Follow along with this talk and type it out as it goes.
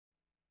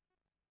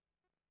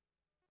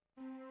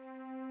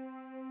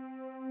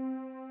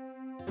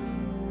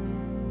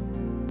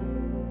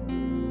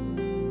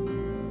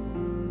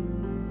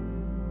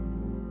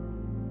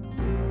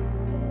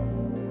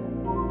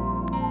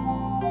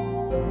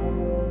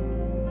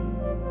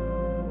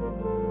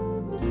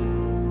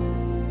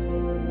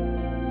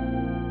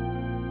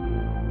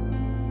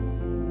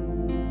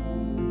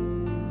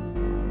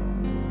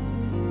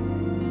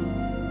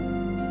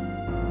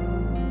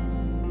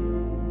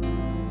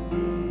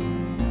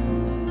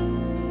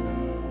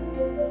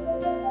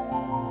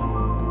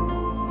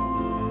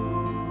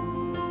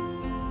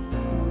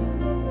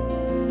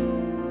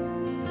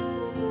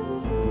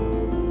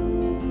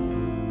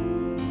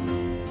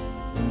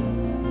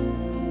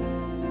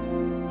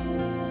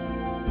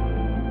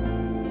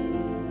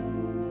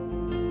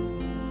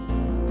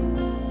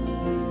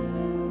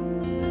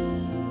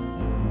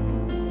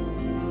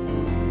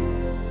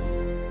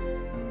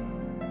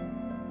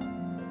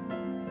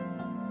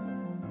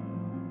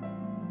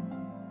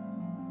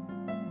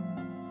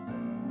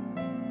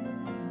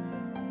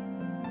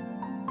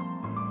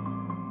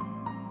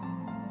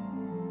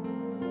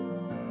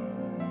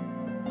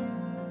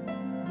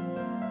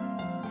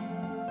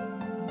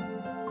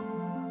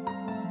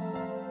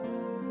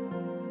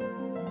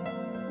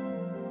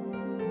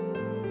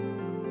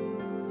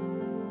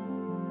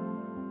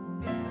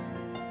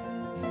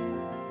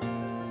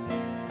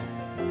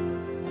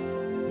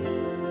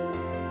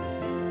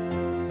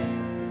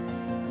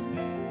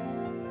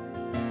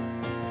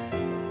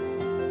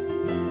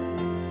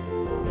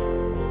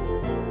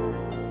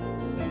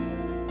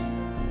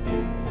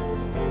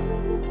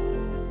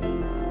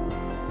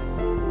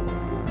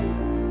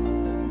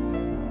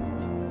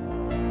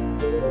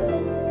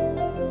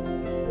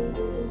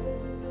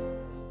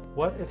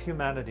What if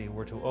humanity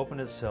were to open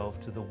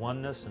itself to the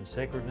oneness and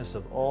sacredness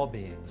of all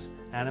beings,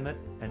 animate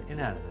and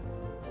inanimate?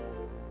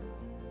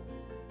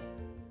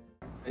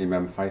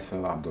 Imam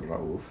Feisal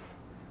Rauf.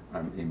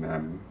 I'm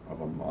Imam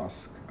of a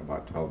mosque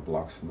about 12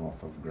 blocks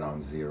north of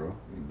Ground Zero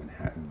in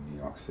Manhattan, New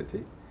York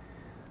City.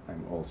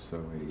 I'm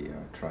also a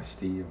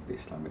trustee of the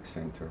Islamic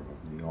Center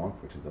of New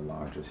York, which is the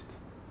largest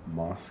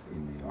mosque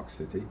in New York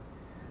City,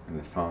 and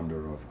the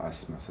founder of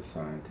Asma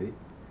Society,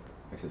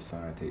 a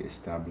society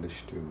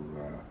established to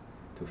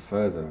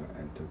further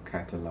and to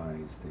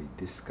catalyze the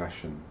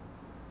discussion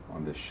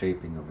on the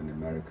shaping of an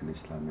American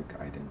Islamic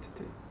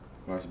identity.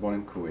 I was born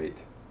in Kuwait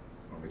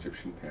of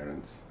Egyptian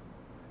parents,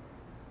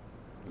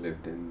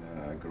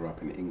 grew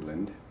up in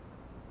England,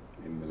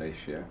 in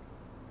Malaysia,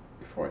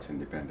 before its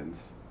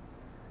independence,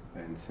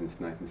 and since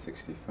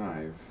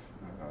 1965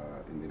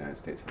 in the United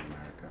States of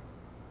America.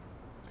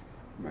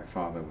 My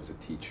father was a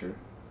teacher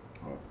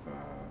of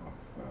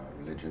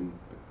religion,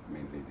 but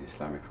mainly the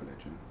Islamic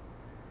religion,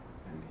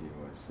 and he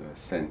was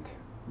sent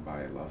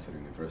by Al-Azhar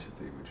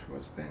University, which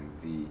was then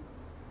the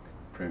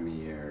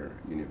premier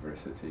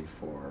university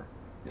for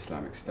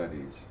Islamic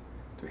studies,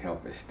 to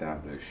help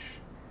establish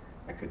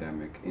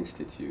academic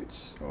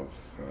institutes of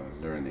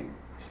learning,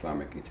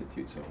 Islamic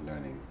institutes of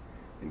learning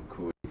in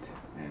Kuwait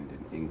and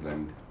in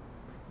England,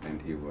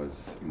 and he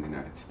was in the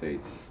United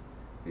States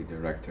the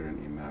director and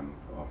imam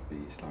of the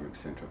Islamic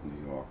Center of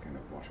New York and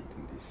of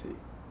Washington, D.C.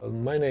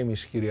 My name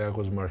is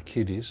Kyriacos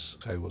Markides.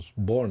 I was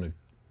born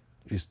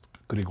East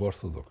Greek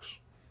Orthodox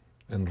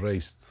and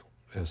raised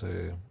as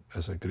a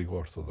Greek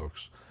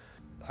Orthodox.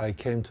 I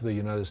came to the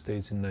United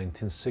States in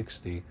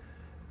 1960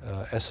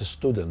 as a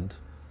student,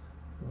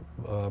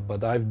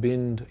 but I've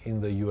been in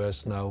the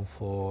US now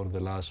for the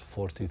last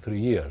 43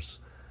 years.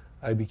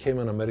 I became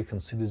an American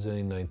citizen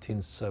in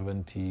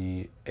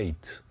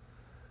 1978,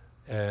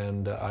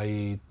 and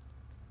I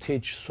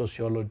teach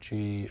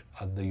sociology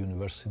at the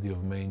University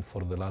of Maine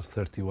for the last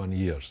 31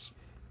 years.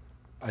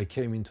 I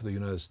came into the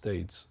United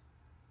States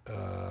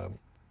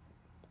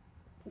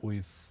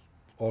with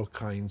all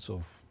kinds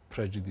of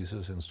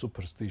prejudices and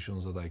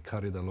superstitions that I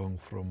carried along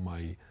from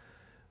my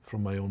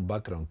own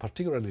background,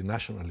 particularly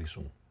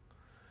nationalism.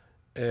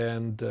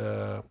 And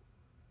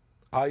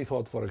I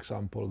thought, for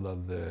example,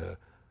 that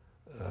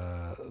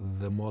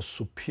the most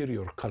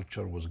superior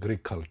culture was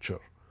Greek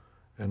culture,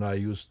 and I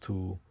used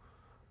to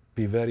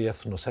be very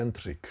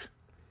ethnocentric.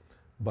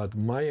 But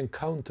my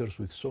encounters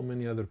with so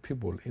many other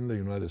people in the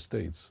United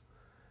States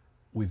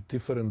with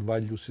different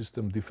value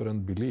system,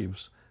 different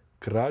beliefs,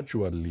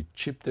 gradually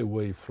chipped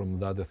away from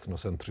that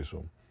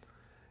ethnocentrism.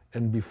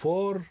 And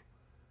before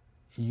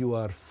you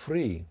are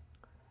free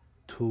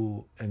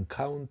to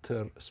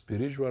encounter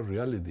spiritual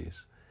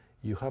realities,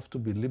 you have to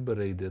be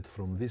liberated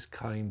from this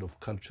kind of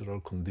cultural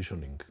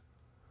conditioning.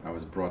 I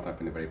was brought up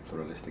in a very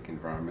pluralistic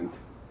environment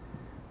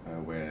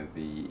where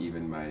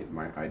even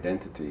my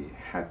identity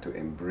had to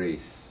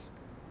embrace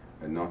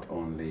not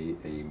only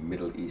a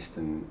Middle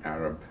Eastern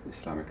Arab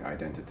Islamic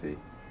identity,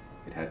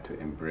 it had to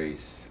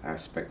embrace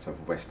aspects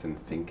of Western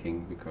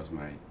thinking, because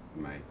my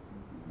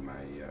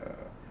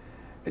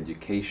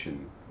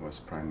education was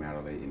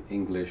primarily in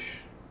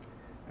English,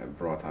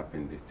 brought up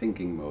in the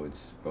thinking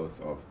modes both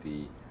of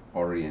the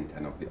Orient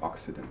and of the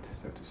Occident,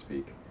 so to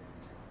speak,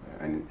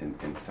 and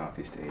in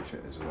Southeast Asia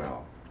as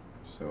well.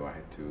 So I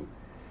had to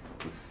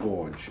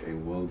forge a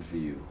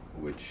worldview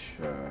which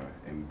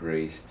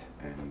embraced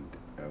and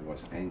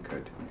was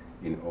anchored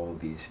in all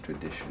these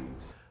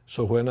traditions.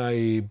 So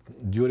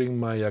during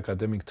my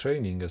academic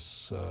training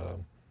as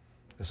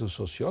a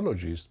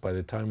sociologist, by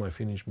the time I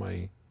finished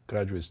my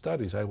graduate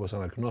studies, I was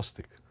an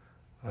agnostic.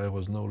 I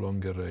was no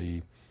longer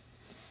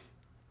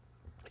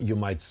you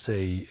might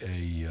say,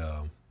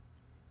 a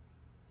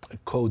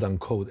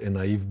quote-unquote, a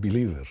naive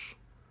believer.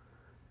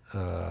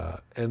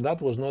 And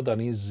that was not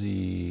an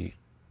easy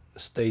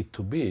state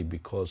to be,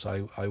 because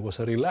I was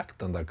a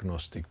reluctant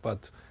agnostic,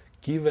 but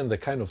given the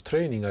kind of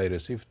training I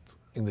received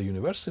in the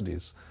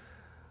universities,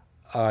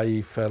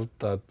 I felt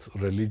that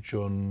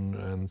religion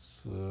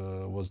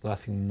was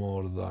nothing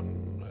more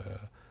than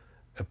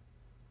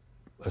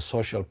a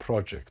social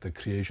project, a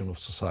creation of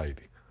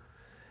society.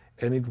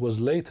 And it was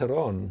later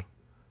on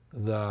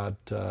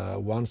that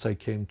once I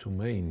came to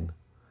Maine,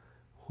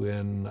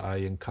 when I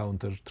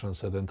encountered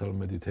transcendental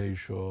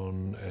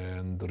meditation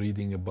and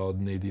reading about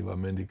Native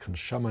American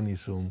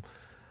shamanism,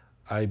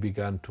 I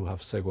began to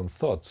have second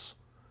thoughts.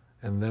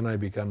 And then I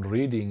began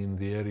reading in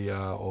the area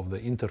of the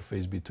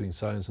interface between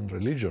science and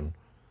religion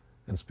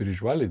and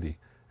spirituality.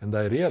 And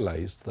I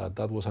realized that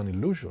that was an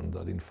illusion,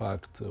 that in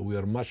fact we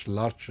are much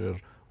larger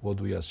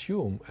what we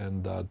assume,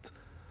 and that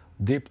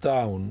deep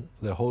down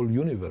the whole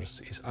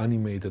universe is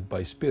animated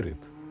by spirit.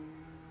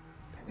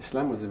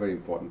 Islam was a very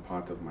important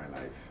part of my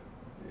life.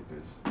 It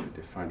was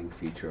the defining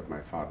feature of my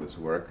father's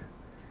work,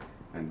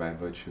 and by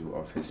virtue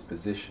of his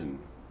position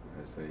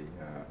as a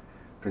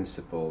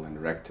principal and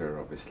rector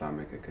of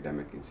Islamic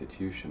academic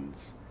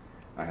institutions,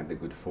 I had the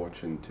good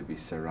fortune to be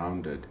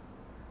surrounded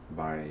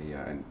by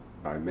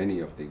many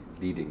of the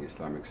leading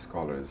Islamic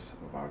scholars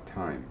of our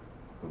time.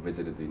 who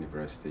visited the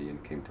university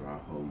and came to our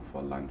home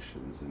for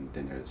luncheons and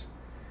dinners,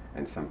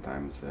 and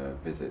sometimes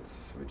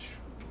visits, which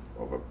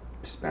over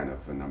a span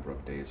of a number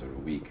of days or a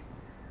week.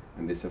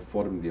 And this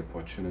afforded me the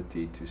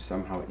opportunity to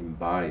somehow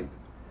imbibe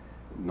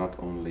not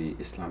only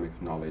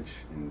Islamic knowledge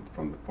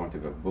from the point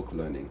of view of book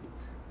learning,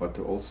 but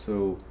to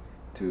also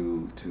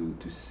to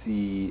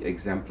see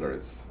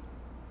exemplars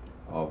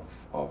of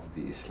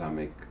the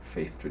Islamic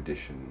faith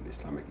tradition,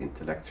 Islamic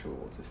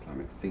intellectuals,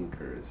 Islamic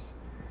thinkers,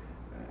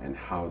 and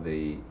how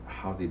they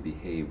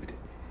behaved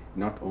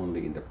not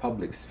only in the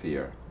public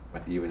sphere,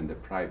 but even in the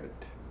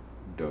private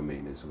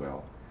domain as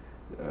well.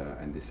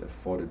 And this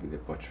afforded me the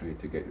opportunity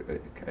to get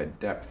a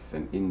depth,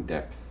 an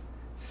in-depth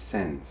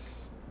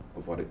sense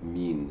of what it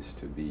means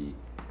to be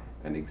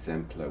an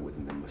exemplar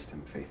within the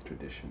Muslim faith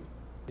tradition.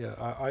 Yeah,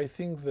 I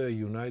think the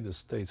United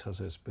States has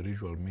a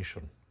spiritual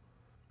mission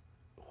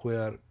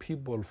where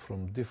people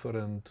from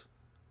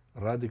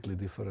radically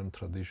different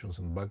traditions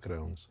and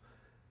backgrounds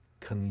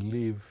can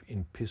live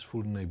in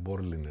peaceful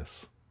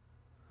neighborliness.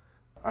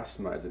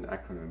 ASMA is an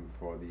acronym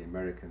for the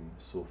American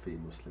Sufi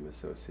Muslim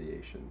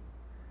Association,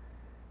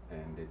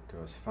 and it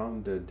was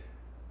founded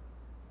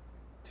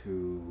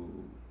to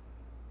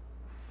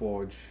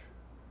forge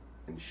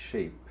and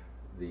shape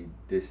the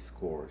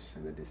discourse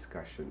and the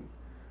discussion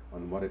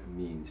on what it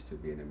means to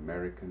be an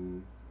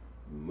American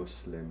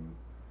Muslim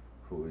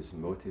who is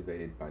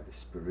motivated by the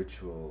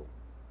spiritual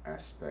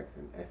aspect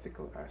and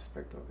ethical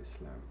aspect of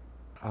Islam.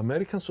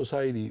 American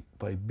society,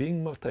 by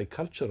being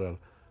multicultural,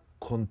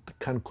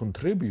 can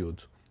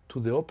contribute to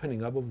the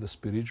opening up of the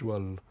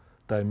spiritual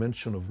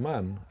dimension of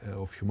man,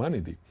 of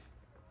humanity,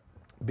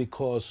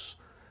 because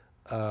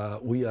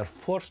we are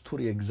forced to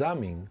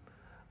re-examine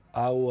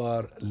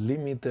our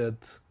limited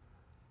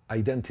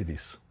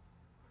identities.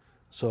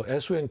 So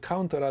as we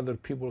encounter other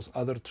people's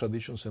other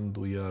traditions and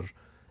we are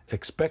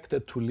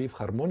expected to live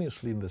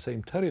harmoniously in the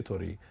same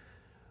territory,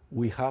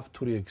 we have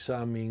to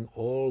re-examine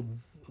all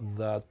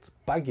that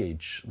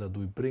baggage that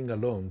we bring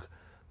along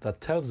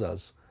that tells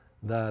us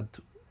that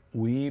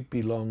we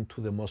belong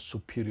to the most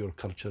superior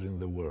culture in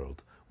the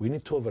world. We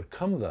need to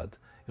overcome that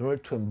in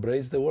order to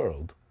embrace the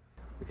world.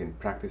 We can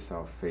practice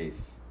our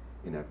faith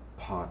in a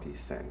party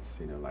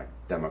sense, like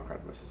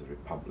Democrat versus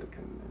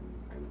Republican,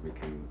 and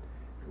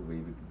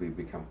we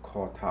become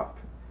caught up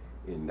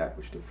in that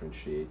which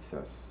differentiates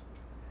us.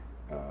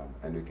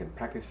 And we can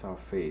practice our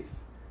faith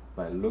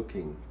by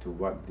looking to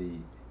what the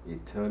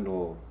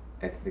eternal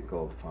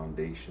ethical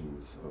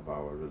foundations of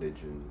our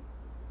religion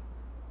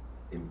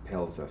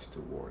impels us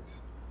towards.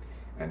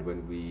 And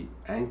when we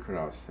anchor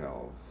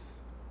ourselves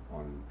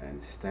on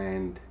and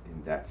stand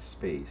in that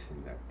space,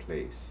 in that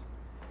place,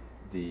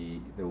 the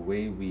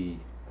way we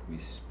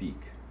speak,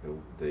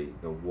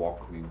 the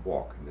walk we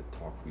walk and the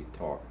talk we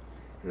talk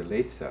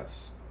relates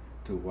us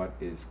to what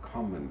is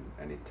common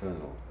and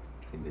eternal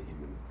in the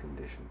human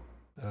condition.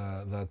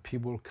 That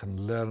people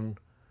can learn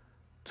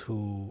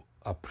to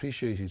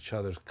appreciate each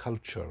other's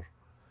culture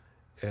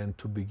and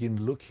to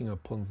begin looking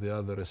upon the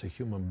other as a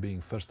human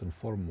being first and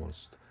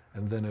foremost,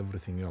 and then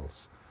everything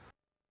else.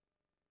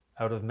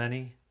 Out of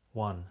many,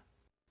 one.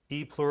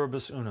 E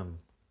pluribus unum.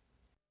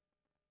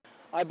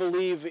 I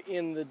believe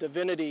in the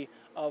divinity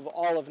of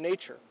all of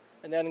nature,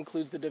 and that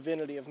includes the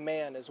divinity of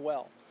man as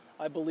well.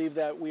 I believe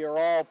that we are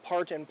all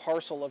part and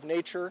parcel of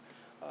nature.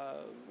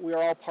 We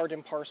are all part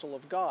and parcel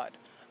of God.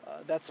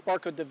 That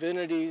spark of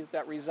divinity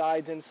that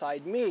resides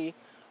inside me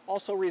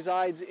also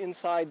resides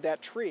inside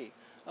that tree,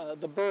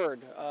 the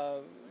bird,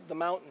 the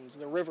mountains,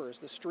 the rivers,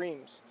 the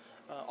streams,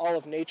 all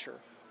of nature.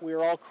 We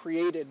are all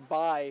created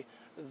by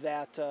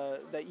that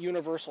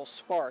universal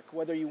spark,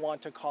 whether you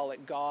want to call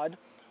it God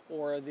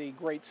or the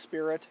Great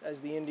Spirit, as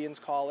the Indians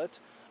call it.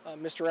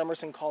 Mr.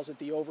 Emerson calls it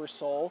the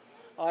Oversoul.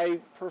 I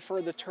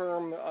prefer the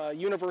term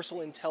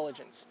universal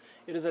intelligence.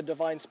 It is a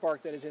divine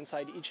spark that is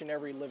inside each and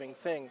every living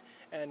thing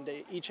and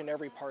each and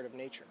every part of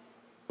nature.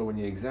 So when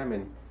you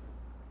examine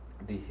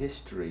the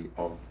history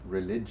of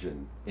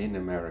religion in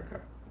America,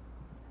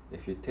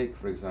 if you take,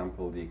 for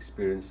example, the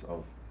experience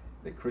of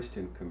the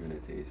Christian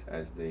communities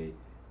as they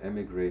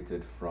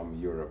emigrated from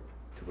Europe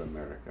to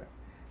America,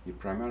 you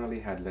primarily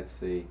had, let's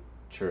say,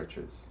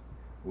 churches,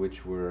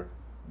 which were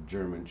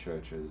German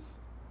churches,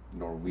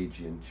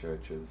 Norwegian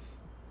churches,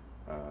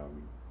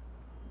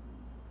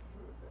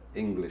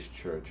 English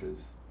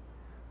churches.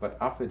 But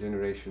after a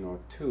generation or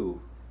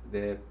two,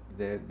 there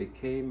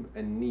became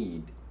a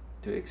need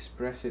to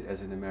express it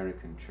as an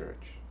American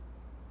church.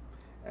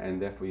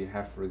 And therefore you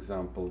have, for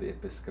example, the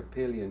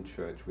Episcopalian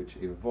church, which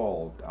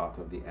evolved out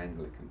of the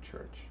Anglican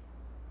church.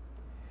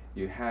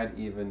 You had,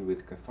 even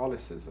with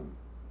Catholicism,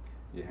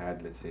 you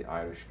had, let's say,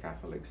 Irish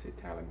Catholics,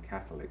 Italian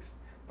Catholics,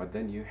 but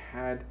then you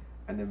had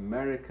an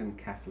American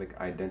Catholic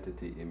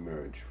identity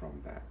emerge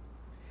from that.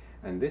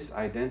 And this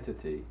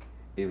identity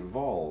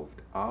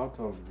evolved out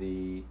of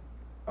the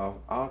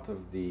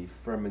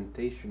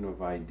fermentation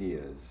of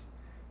ideas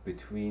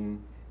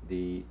between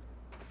the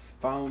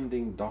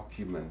founding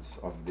documents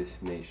of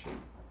this nation,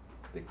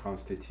 the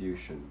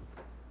Constitution,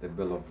 the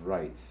Bill of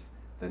Rights,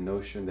 the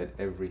notion that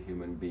every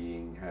human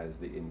being has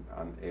the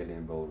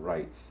unalienable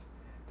rights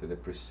to the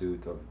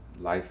pursuit of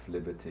life,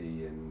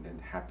 liberty,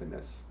 and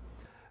happiness.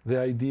 The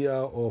idea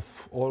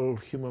of all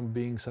human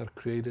beings are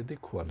created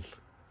equal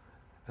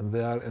and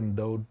they are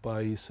endowed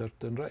by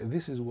certain rights.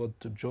 This is what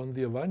John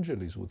the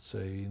Evangelist would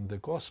say in the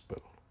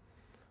Gospel,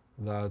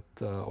 that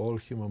all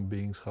human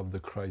beings have the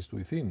Christ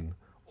within.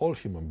 All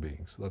human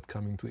beings that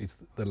come into it,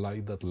 the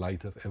light that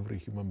lighteth every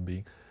human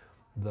being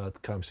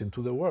that comes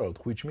into the world,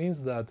 which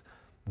means that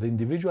the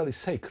individual is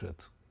sacred.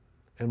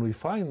 And we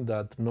find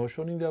that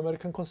notion in the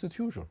American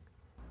Constitution.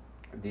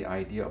 The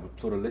idea of a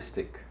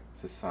pluralistic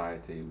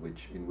society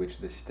in which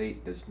the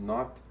state does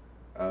not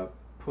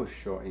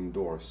push or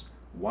endorse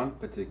one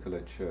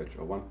particular church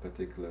or one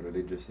particular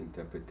religious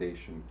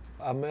interpretation.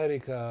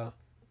 America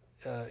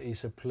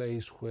is a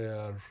place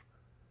where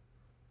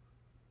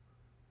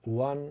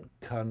one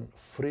can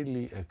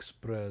freely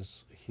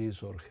express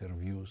his or her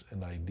views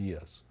and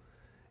ideas.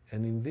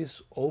 And in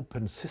this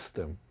open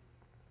system,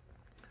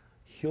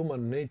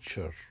 human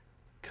nature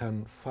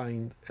can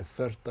find a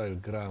fertile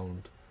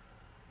ground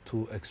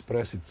to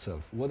express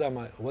itself. What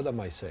am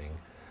I saying?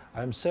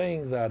 I'm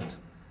saying that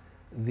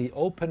the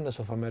openness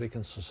of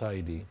American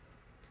society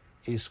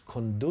is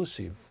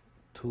conducive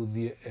to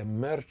the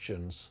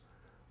emergence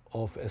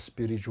of a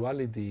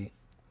spirituality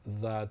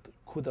that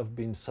could have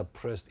been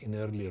suppressed in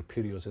earlier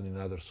periods and in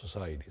other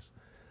societies.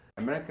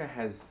 America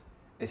has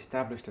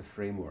established a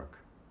framework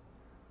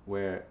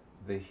where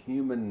the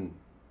human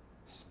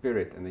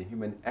spirit and the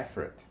human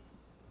effort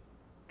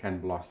can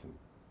blossom.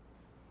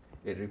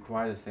 It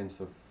requires a sense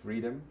of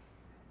freedom.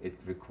 It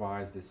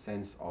requires the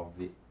sense of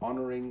the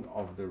honoring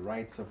of the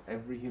rights of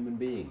every human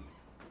being,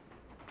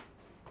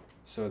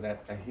 so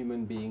that a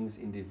human being's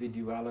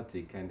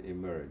individuality can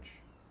emerge.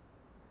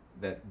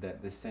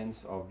 That the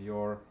sense of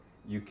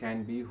you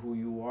can be who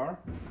you are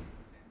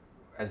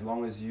as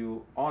long as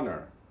you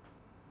honor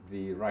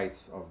the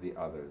rights of the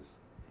others.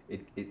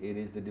 It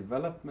is the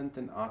development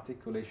and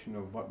articulation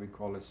of what we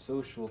call a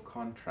social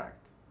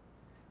contract,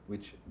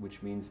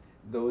 which means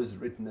those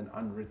written and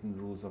unwritten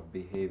rules of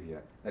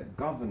behavior that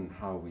govern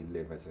how we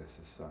live as a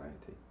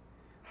society,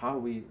 how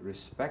we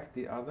respect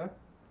the other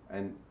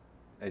and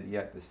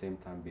yet at the same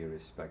time be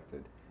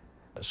respected.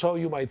 So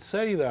you might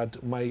say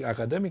that my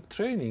academic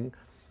training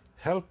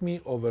helped me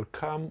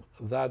overcome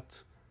that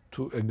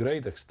to a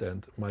great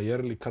extent, my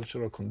early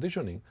cultural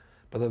conditioning,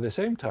 but at the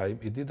same time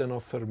it didn't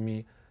offer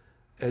me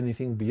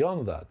anything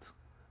beyond that.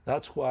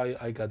 That's why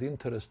I got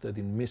interested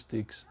in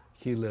mystics,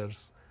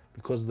 healers,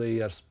 because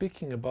they are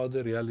speaking about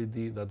a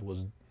reality that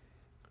was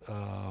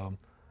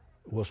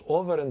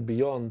over and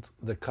beyond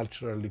the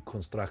culturally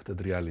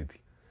constructed reality.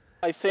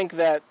 I think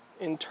that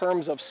in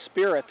terms of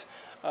spirit,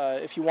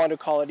 if you want to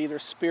call it either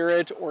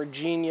spirit or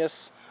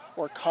genius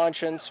or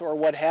conscience or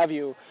what have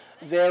you,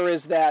 there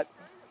is that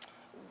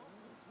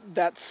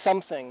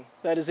something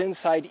that is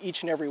inside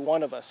each and every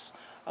one of us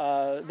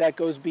that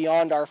goes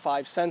beyond our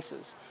five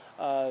senses.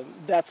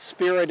 That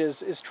spirit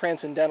is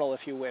transcendental,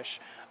 if you wish,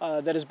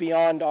 that is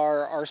beyond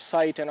our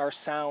sight and our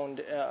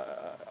sound,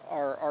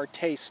 our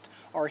taste,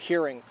 our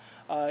hearing.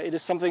 It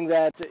is something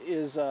that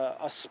is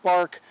a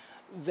spark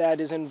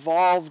that is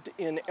involved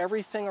in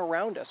everything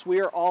around us. We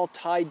are all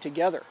tied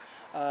together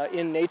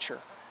in nature,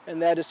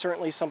 and that is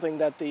certainly something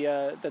that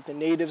the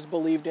natives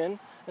believed in,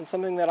 and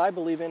something that I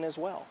believe in as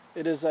well.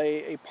 It is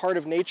a part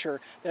of nature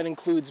that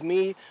includes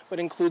me, but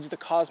includes the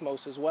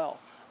cosmos as well.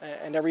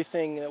 And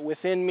everything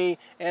within me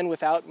and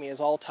without me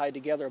is all tied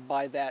together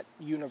by that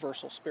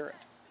universal spirit.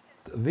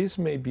 This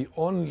may be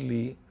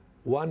only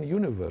one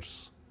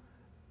universe,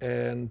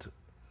 and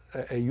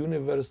a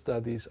universe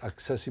that is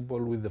accessible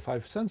with the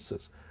five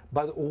senses.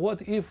 But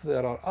what if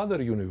there are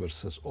other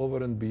universes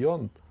over and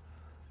beyond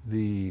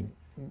the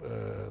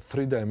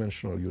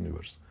three-dimensional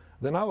universe?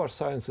 Then our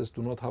sciences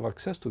do not have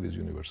access to these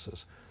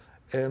universes.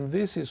 And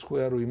this is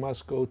where we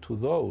must go to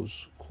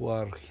those who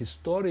are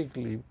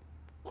historically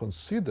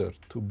considered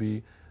to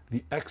be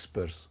the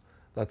experts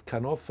that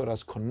can offer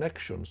us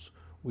connections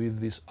with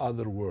these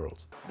other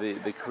worlds.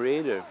 The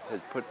Creator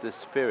has put this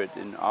spirit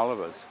in all of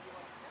us.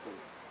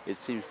 It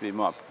seems to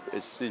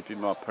be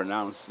more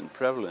pronounced and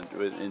prevalent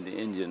in the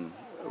Indian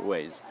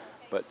ways,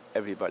 but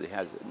everybody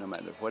has it. No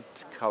matter what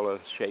color,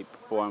 shape,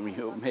 form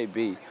you may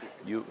be,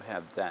 you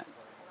have that,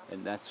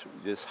 and that's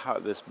just how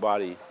this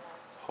body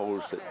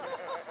holds it.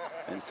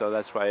 And so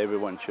that's why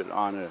everyone should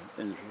honor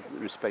and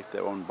respect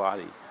their own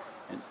body,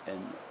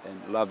 and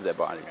love their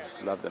bodies,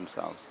 love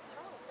themselves.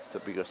 So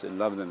because they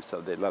love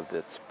themselves, they love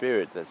that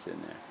spirit that's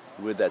in there.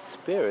 With that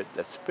spirit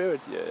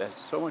has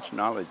so much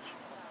knowledge,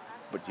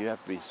 but you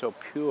have to be so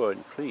pure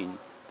and clean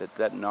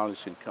that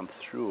knowledge can come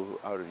through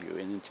out of you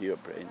and into your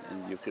brain,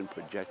 and you can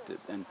project it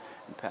and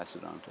pass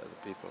it on to other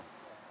people.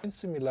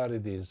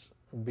 Similarities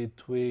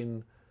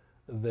between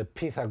the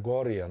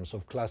Pythagoreans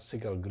of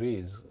classical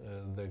Greece,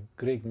 the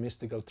Greek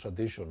mystical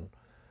tradition,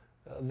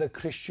 the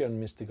Christian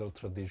mystical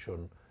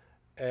tradition,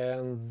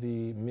 and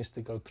the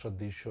mystical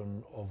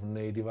tradition of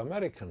Native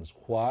Americans.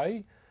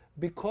 Why?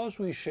 Because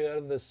we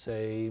share the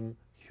same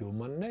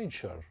human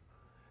nature.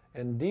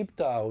 And deep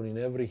down in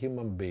every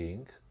human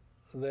being,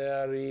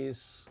 there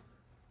is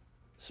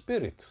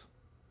spirit.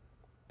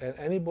 And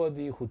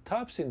anybody who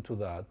taps into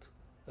that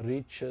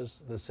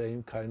reaches the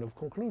same kind of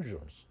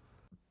conclusions.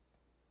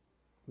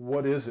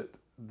 What is it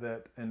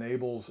that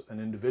enables an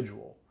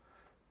individual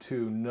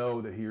to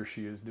know that he or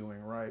she is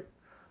doing right?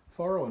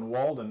 Thoreau in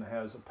Walden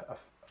has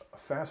a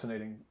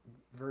fascinating,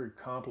 very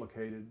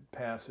complicated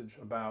passage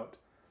about,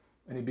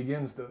 and he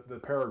begins the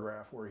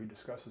paragraph where he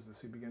discusses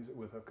this, he begins it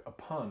with a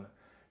pun.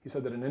 He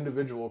said that an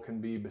individual can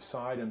be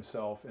beside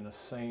himself in a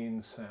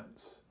sane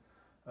sense,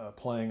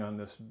 playing on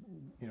this,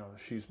 you know,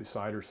 she's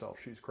beside herself,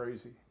 she's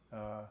crazy.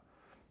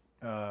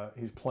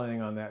 He's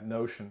playing on that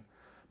notion.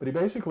 But he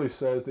basically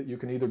says that you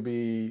can either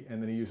be,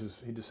 and then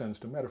he descends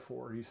to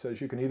metaphor. He says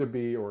you can either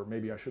be, or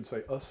maybe I should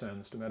say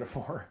ascends to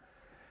metaphor.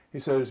 He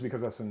says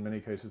because that's in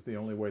many cases the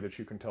only way that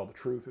you can tell the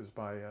truth is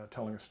by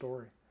telling a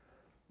story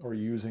or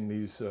using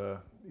these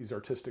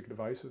artistic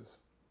devices.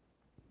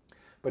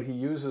 But he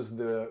uses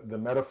the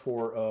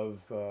metaphor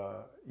of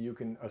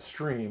a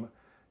stream.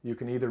 You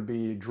can either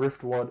be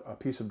driftwood, a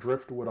piece of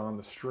driftwood on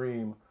the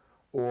stream,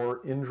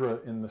 or Indra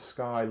in the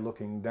sky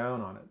looking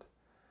down on it.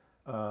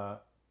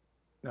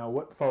 Now,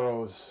 what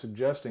Thoreau is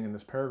suggesting in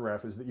this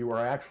paragraph is that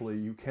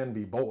you can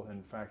be both.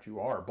 In fact, you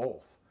are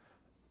both,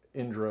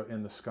 Indra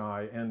in the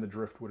sky and the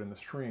driftwood in the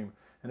stream.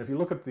 And if you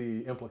look at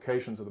the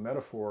implications of the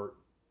metaphor,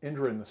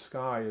 Indra in the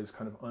sky is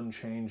kind of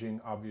unchanging,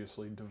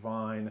 obviously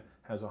divine,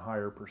 has a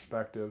higher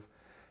perspective,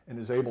 and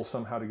is able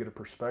somehow to get a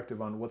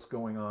perspective on what's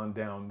going on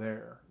down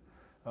there.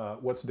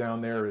 What's down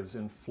there is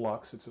in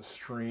flux. It's a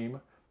stream,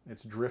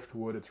 it's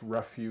driftwood, it's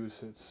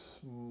refuse, it's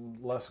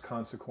less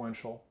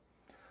consequential.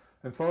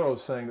 And Thoreau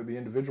is saying that the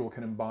individual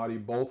can embody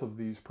both of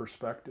these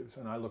perspectives,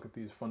 and I look at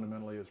these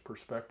fundamentally as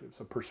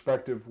perspectives. A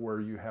perspective where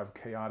you have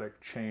chaotic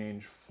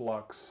change,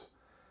 flux,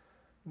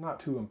 not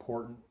too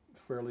important,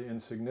 fairly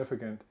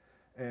insignificant,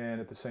 and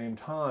at the same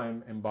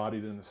time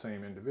embodied in the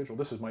same individual.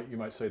 This is, you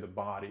might say, the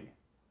body.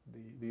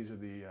 These are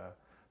the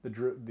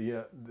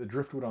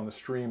driftwood on the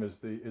stream is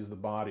the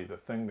body, the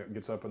thing that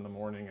gets up in the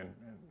morning and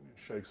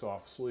shakes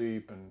off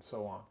sleep and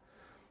so on,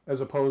 as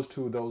opposed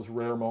to those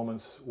rare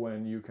moments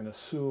when you can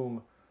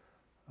assume,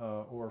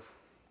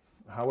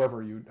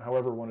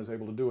 however one is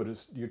able to do it,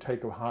 is you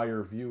take a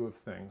higher view of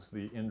things,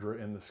 the Indra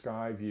in the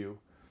sky view.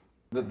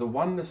 The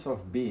oneness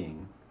of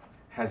being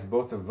has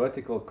both a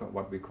vertical,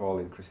 what we call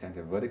in Christianity,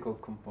 a vertical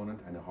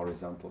component and a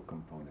horizontal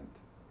component.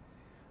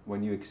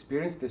 When you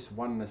experience this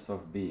oneness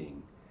of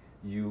being,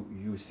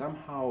 you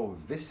somehow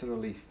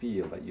viscerally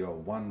feel that you're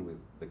one with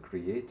the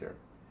Creator,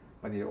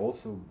 but you're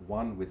also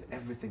one with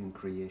everything in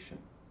creation.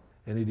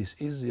 And it is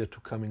easier to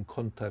come in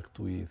contact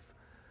with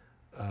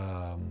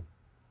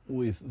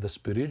the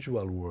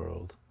spiritual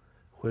world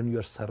when you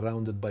are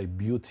surrounded by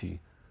beauty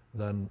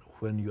than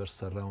when you are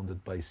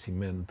surrounded by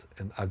cement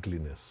and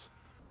ugliness.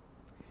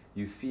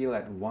 You feel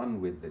at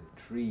one with the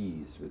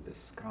trees, with the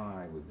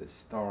sky, with the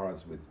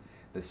stars, with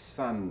the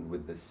sun,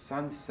 with the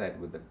sunset,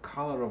 with the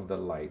color of the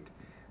light.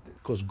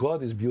 Because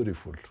God is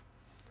beautiful.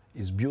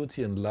 It's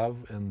beauty and love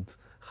and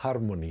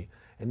harmony.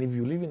 And if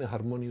you live in a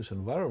harmonious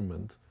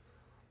environment,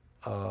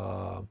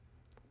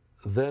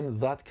 then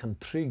that can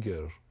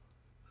trigger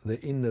the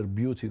inner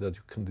beauty that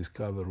you can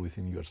discover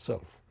within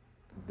yourself.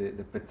 The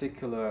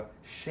particular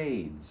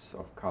shades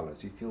of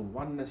colors, you feel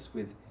oneness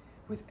with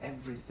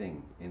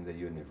everything in the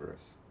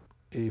universe.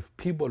 If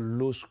people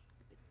lose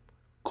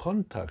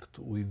contact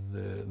with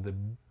the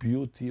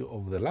beauty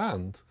of the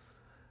land,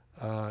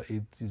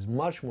 it is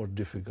much more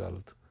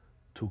difficult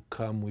to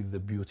come with the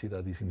beauty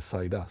that is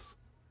inside us.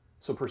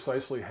 So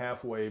precisely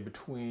halfway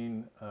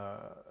between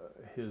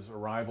his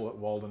arrival at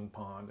Walden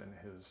Pond and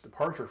his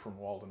departure from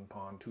Walden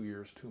Pond, 2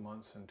 years, 2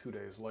 months, and 2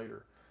 days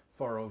later,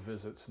 Thoreau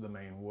visits the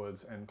Maine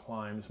woods and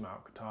climbs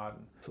Mount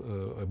Katahdin.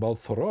 About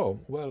Thoreau,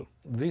 well,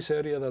 this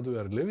area that we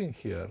are living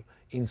here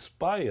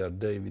inspired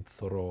David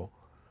Thoreau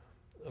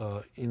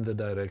in the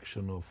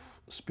direction of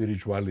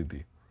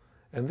spirituality.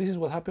 And this is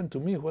what happened to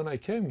me when I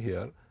came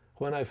here,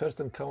 when I first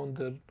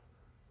encountered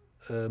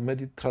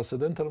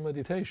transcendental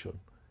meditation.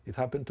 It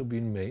happened to be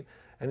in Maine,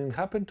 and it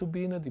happened to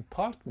be in a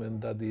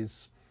department that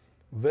is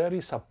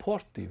very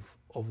supportive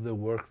of the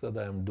work that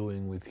I am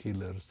doing with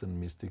healers and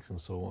mystics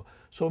and so on.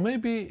 So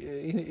maybe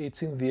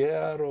it's in the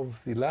air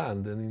of the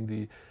land and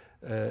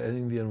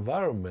in the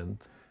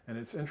environment. And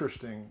it's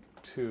interesting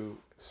to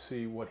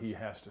see what he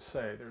has to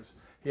say.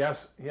 He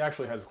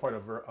actually has quite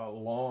a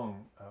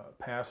long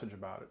passage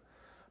about it.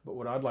 But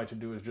what I'd like to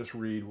do is just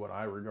read what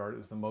I regard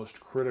as the most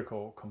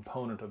critical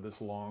component of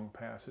this long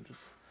passage.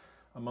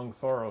 Among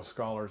Thoreau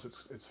scholars,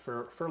 it's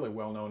fairly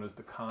well known as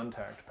the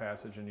contact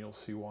passage, and you'll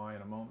see why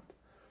in a moment.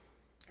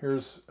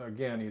 Here's,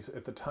 again, he's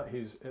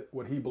at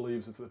what he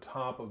believes is the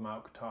top of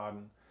Mount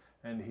Katahdin,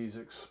 and he's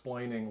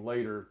explaining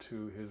later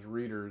to his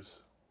readers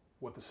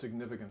what the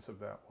significance of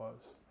that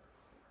was.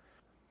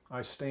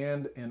 I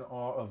stand in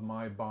awe of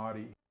my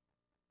body.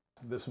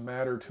 This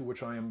matter to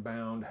which I am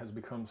bound has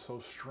become so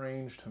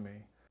strange to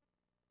me.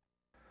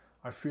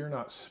 I fear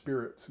not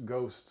spirits,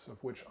 ghosts,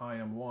 of which I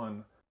am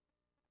one.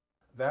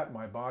 That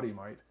my body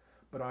might,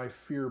 but I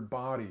fear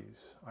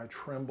bodies. I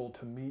tremble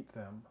to meet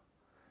them.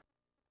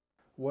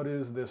 What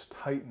is this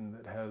Titan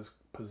that has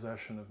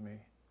possession of me?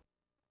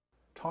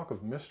 Talk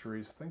of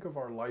mysteries, think of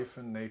our life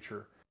in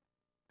nature,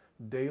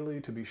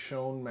 daily to be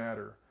shown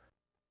matter,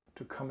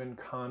 to come in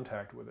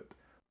contact with it.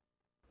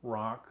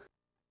 Rock,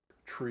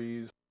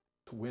 trees,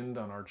 wind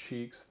on our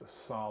cheeks, the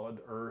solid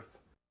earth,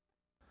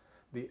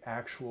 the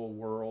actual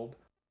world,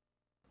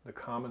 the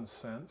common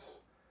sense.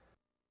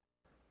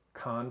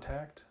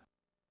 Contact,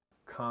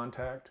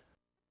 contact.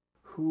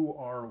 Who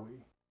are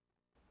we?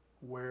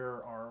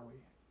 Where are we?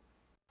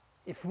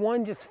 If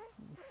one just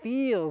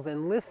feels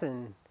and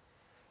listens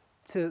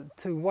to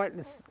what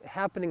is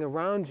happening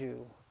around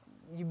you,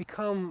 you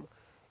become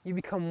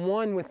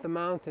one with the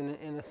mountain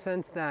in a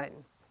sense that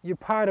you're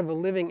part of a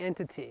living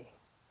entity.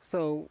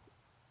 So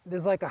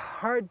there's like a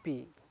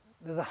heartbeat.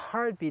 There's a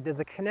heartbeat. There's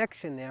a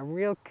connection there, a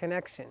real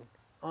connection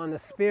on the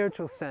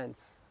spiritual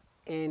sense.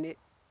 And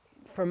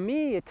for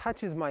me, it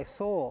touches my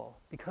soul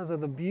because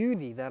of the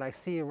beauty that I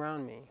see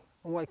around me.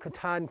 What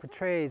Katahdin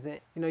portrays,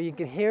 you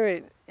can hear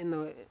it in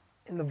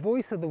the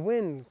voice of the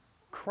wind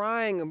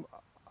crying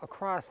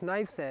across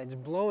Knife's Edge,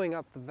 blowing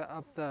up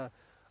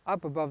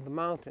above the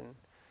mountain.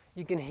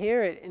 You can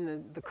hear it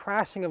in the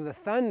crashing of the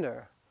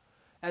thunder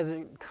as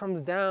it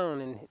comes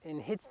down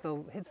and hits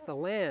the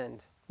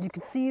land. You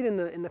can see it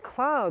in the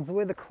clouds, the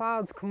way the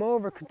clouds come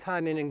over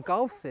Katahdin and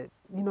engulfs it.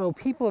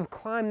 People have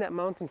climbed that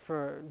mountain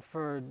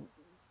for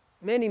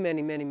many,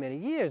 many, many, many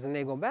years, and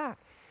they go back.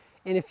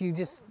 And if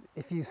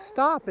you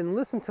stop and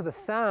listen to the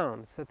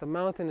sounds that the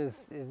mountain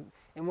is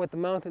and what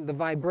the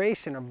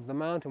vibration of the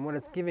mountain, what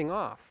it's giving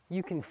off,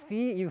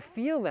 you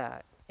feel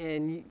that.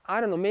 And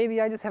I don't know,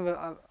 maybe I just have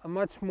a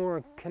much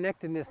more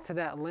connectedness to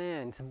that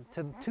land,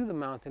 to the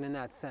mountain in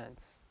that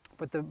sense.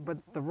 But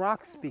the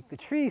rocks speak, the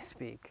trees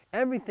speak,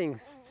 everything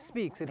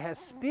speaks. It has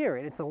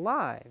spirit, it's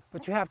alive.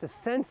 But you have to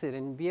sense it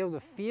and be able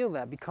to feel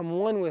that, become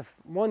one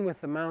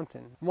with the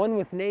mountain, one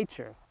with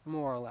nature,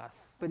 more or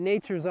less. But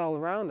nature is all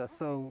around us,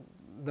 so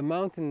the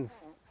mountain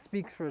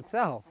speaks for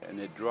itself. And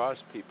it draws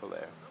people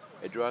there.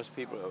 It draws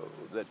people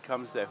that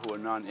comes there who are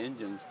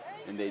non-Indians,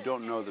 and they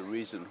don't know the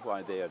reason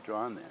why they are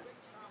drawn there.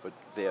 But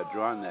they are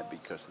drawn there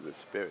because of the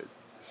spirit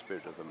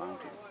of the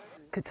mountain.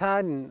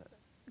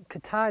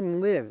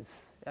 Katahdin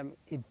lives,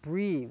 it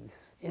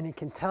breathes, and it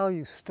can tell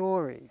you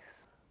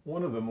stories.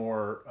 One of the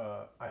more,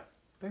 I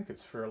think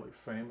it's fairly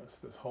famous,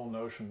 this whole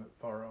notion that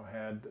Thoreau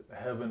had that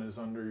heaven is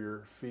under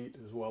your feet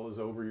as well as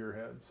over your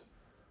heads,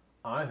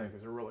 I think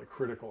is a really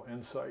critical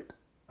insight,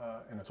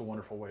 and it's a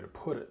wonderful way to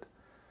put it.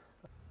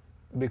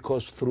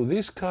 Because through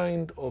this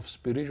kind of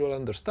spiritual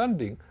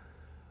understanding,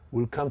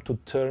 we'll come to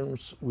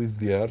terms with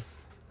the earth,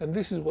 and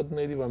this is what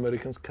Native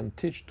Americans can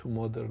teach to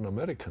modern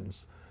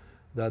Americans,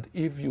 that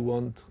if we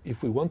want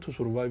to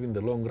survive in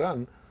the long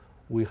run,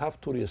 we have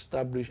to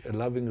reestablish a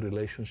loving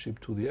relationship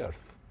to the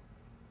earth.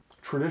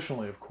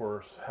 Traditionally, of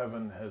course,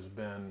 heaven has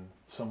been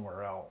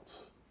somewhere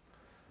else.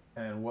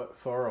 And what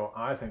Thoreau,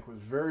 I think, was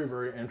very,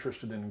 very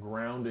interested in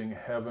grounding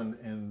heaven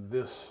in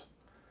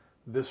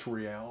this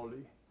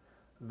reality,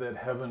 that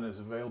heaven is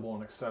available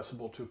and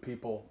accessible to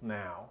people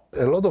now.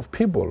 A lot of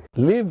people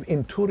live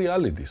in two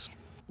realities.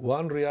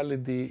 One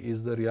reality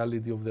is the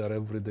reality of their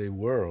everyday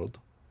world,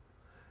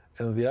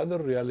 and the other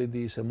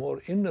reality is a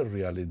more inner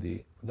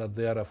reality that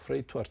they are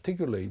afraid to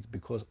articulate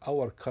because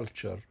our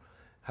culture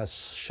has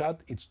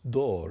shut its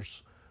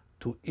doors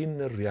to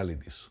inner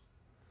realities.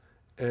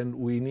 And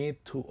we need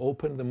to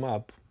open them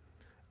up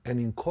and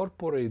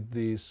incorporate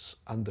this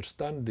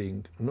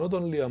understanding not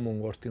only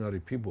among ordinary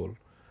people,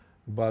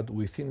 but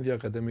within the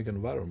academic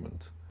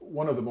environment.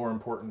 One of the more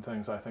important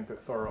things I think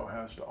that Thoreau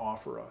has to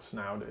offer us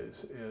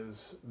nowadays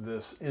is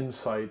this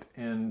insight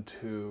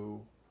into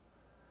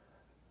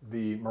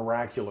the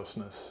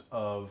miraculousness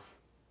of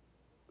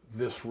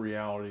this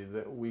reality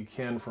that we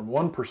can, from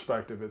one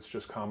perspective, it's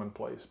just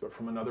commonplace, but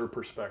from another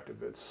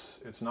perspective,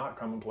 it's not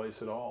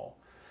commonplace at all.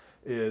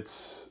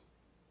 It's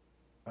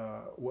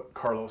what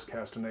Carlos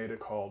Castaneda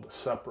called a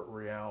separate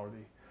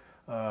reality,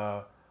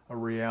 a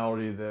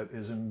reality that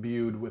is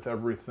imbued with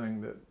everything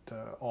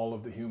that all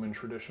of the human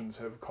traditions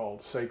have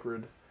called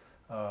sacred,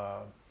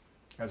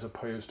 as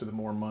opposed to the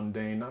more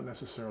mundane, not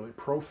necessarily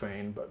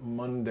profane, but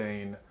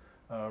mundane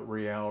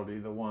reality,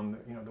 the one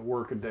that, the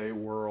workaday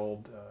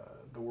world,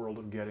 the world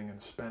of getting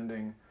and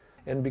spending.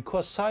 And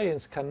because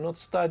science cannot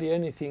study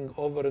anything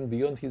over and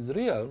beyond his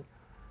realm,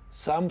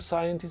 some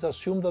scientists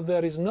assume that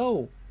there is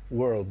no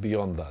world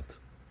beyond that.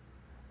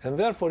 And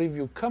therefore, if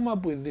you come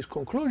up with this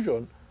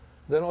conclusion,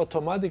 then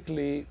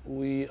automatically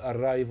we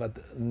arrive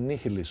at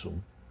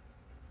nihilism.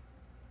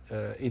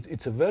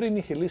 It's a very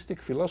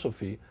nihilistic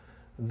philosophy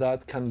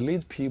that can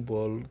lead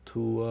people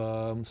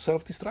to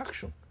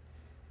self-destruction.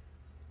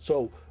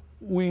 So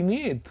we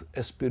need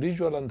a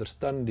spiritual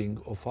understanding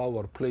of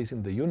our place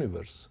in the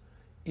universe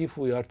if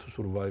we are to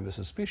survive as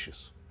a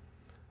species.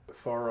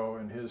 Thoreau,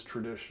 in his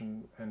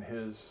tradition and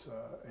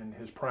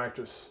his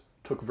practice,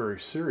 took very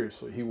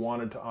seriously. He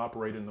wanted to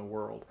operate in the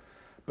world,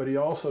 but he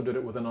also did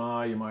it with an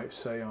eye, you might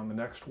say, on the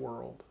next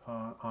world,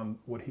 on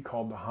what he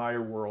called the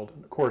higher world.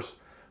 And of course,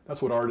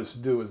 That's what artists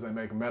do, is they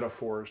make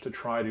metaphors to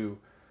try to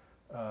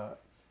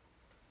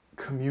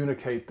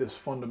communicate this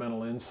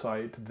fundamental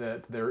insight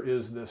that there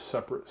is this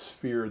separate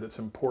sphere that's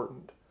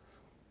important.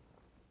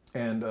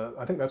 And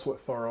I think that's what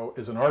Thoreau,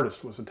 as an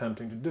artist, was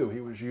attempting to do.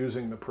 He was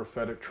using the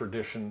prophetic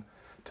tradition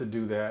to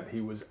do that.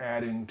 He was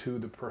adding to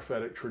the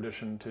prophetic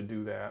tradition to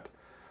do that.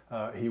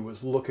 He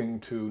was looking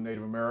to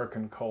Native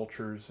American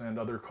cultures and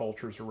other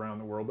cultures around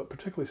the world, but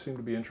particularly seemed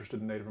to be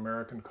interested in Native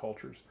American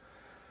cultures,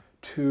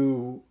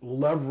 to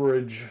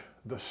leverage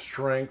the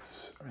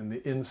strengths and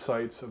the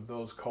insights of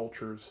those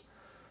cultures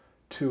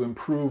to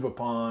improve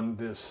upon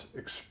this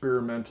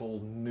experimental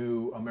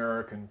new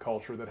American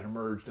culture that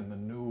emerged in the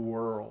New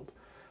World.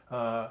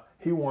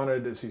 He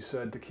wanted, as he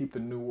said, to keep the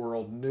New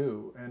World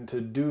new, and to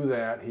do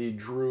that he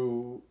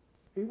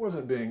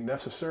wasn't being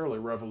necessarily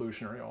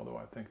revolutionary, although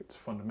I think it's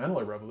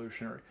fundamentally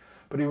revolutionary,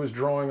 but he was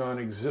drawing on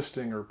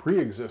existing or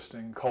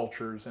pre-existing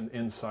cultures and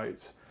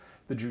insights,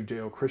 the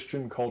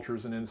Judeo-Christian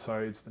cultures and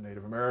insights, the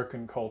Native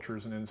American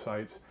cultures and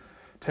insights,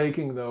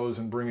 taking those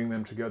and bringing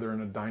them together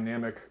in a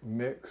dynamic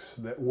mix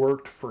that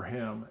worked for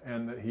him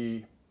and that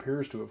he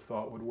appears to have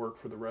thought would work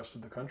for the rest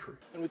of the country.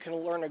 And we can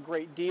learn a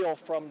great deal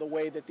from the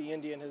way that the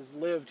Indian has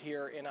lived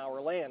here in our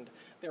land,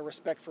 their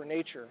respect for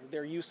nature,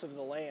 their use of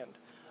the land,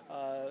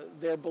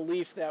 their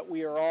belief that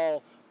we are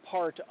all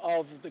part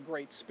of the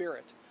Great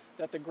Spirit,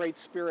 that the Great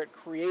Spirit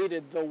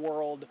created the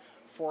world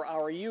for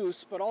our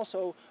use, but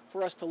also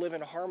for us to live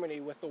in harmony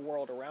with the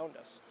world around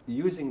us.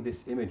 Using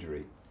this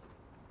imagery,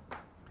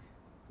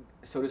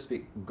 so to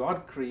speak,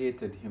 God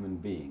created human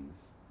beings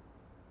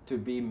to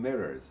be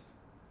mirrors.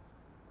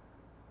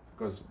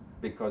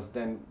 Because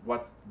then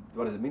what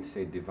does it mean to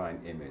say divine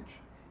image?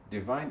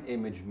 Divine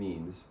image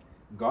means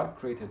God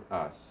created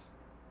us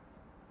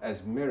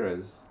as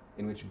mirrors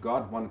in which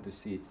God wanted to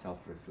see itself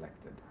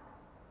reflected.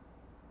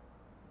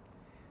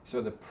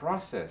 So the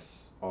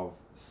process of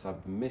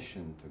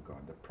submission to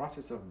God, the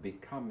process of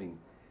becoming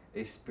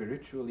a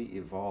spiritually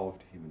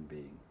evolved human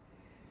being,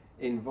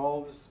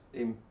 involves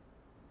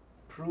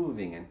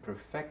improving and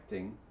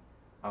perfecting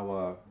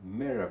our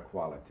mirror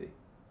quality.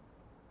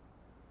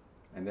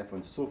 And therefore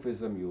in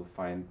Sufism you'll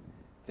find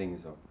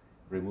things of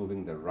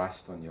removing the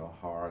rust on your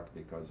heart,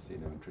 because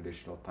in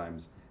traditional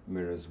times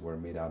mirrors were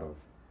made out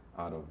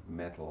of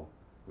metal,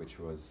 which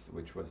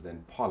was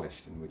then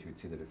polished, in which you'd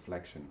see the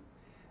reflection.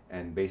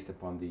 And based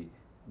upon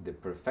the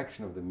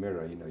perfection of the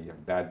mirror, you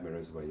have bad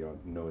mirrors where your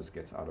nose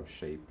gets out of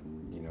shape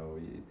and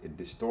it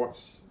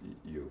distorts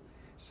you.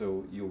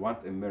 So you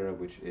want a mirror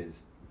which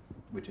is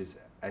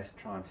as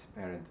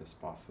transparent as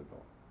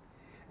possible.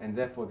 And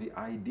therefore the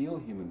ideal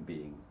human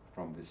being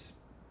from this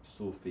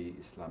Sufi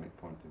Islamic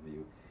point of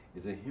view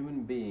is a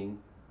human being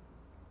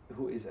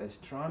who is as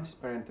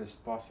transparent as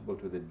possible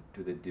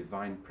to the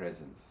divine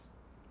presence.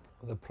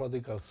 The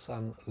prodigal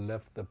son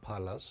left the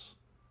palace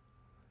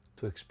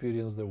to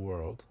experience the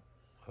world,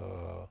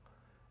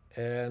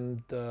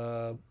 and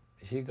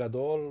he got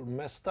all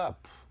messed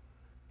up.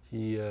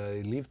 He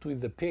lived with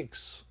the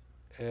pigs,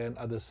 and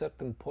at a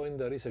certain point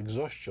there is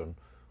exhaustion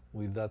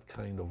with that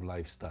kind of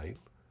lifestyle.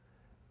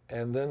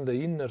 And then the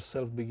inner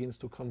self begins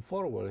to come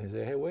forward. He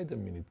says, hey, wait a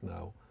minute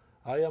now.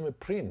 I am a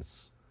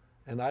prince,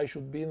 and I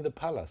should be in the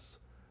palace.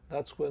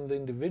 That's when the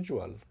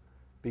individual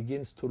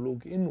begins to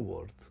look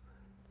inward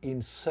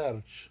in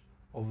search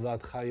of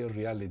that higher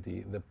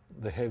reality,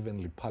 the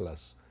heavenly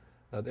palace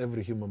that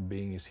every human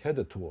being is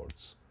headed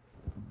towards.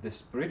 The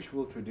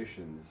spiritual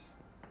traditions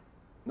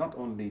not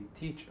only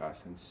teach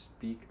us and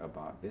speak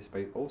about this,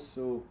 but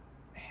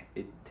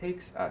it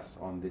takes us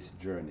on this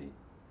journey.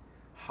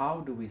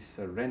 How do we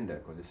surrender?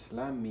 Because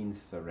Islam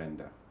means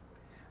surrender.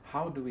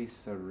 How do we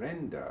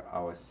surrender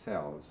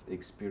ourselves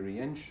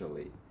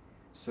experientially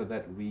so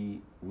that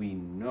we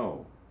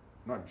know,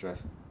 not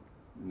just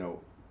know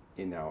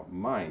in our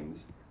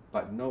minds,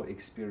 but know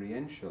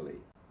experientially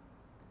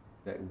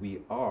that we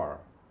are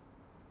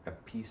a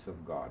piece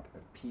of God,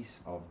 a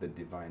piece of the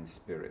divine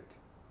spirit.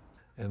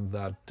 And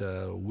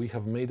that we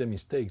have made a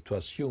mistake to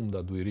assume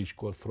that we reach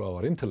God through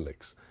our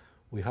intellects.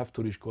 We have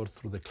to reach God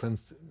through the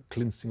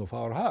cleansing of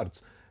our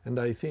hearts. And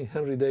I think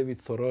Henry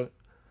David Thoreau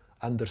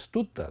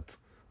understood that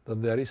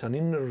there is an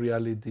inner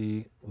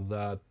reality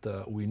that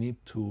we need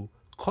to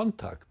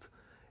contact.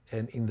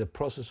 And in the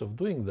process of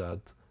doing that,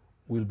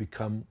 we'll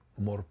become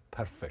more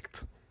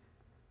perfect.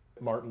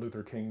 Martin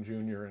Luther King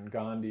Jr. and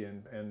Gandhi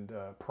and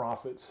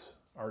prophets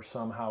are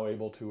somehow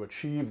able to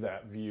achieve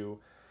that view.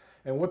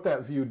 And what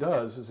that view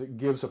does is it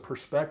gives a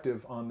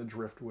perspective on the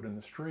driftwood in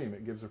the stream.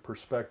 It gives a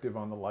perspective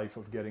on the life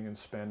of getting and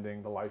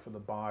spending, the life of the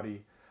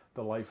body,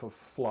 the life of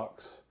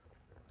flux.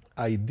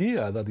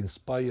 Idea that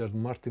inspired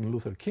Martin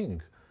Luther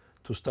King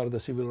to start the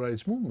civil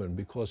rights movement,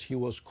 because he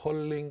was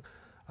calling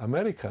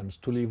Americans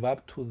to live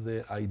up to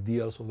the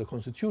ideals of the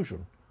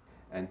Constitution.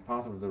 And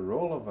part of the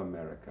role of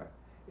America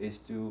is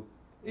to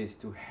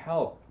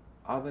help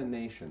other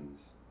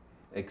nations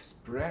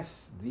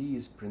express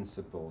these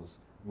principles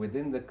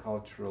within the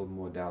cultural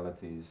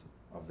modalities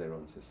of their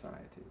own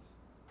societies.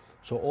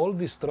 So all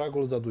these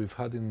struggles that we've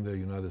had in the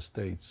United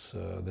States,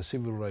 the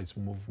civil rights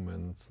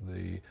movement,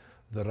 the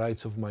the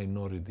rights of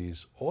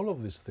minorities, all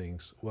of these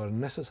things were a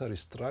necessary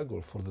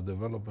struggle for the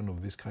development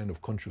of this kind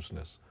of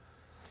consciousness.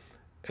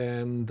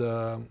 And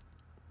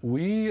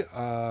we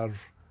are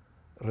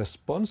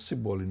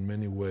responsible in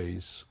many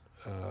ways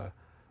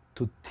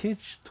to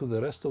teach to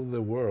the rest of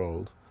the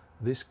world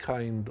this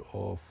kind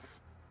of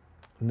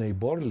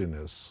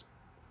neighborliness.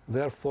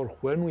 Therefore,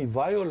 when we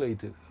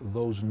violate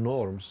those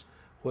norms,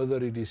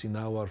 whether it is in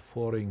our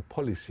foreign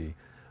policy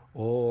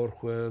or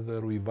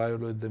whether we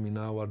violate them in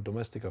our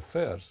domestic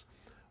affairs,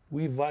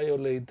 we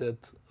violated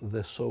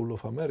the soul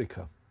of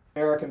America.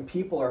 American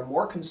people are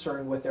more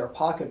concerned with their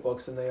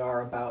pocketbooks than they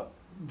are about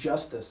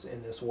justice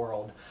in this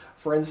world.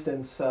 For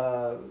instance,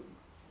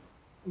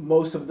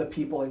 most of the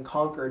people in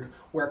Concord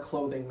wear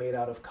clothing made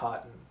out of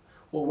cotton.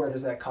 Well, where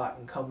does that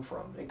cotton come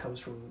from? It comes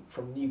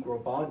from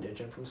Negro bondage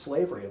and from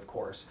slavery, of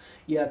course.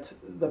 Yet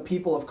the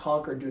people of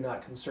Concord do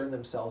not concern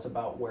themselves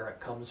about where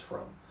it comes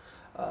from.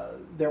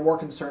 They're more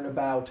concerned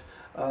about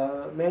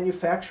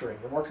manufacturing.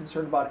 They're more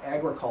concerned about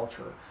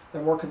agriculture.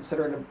 They're more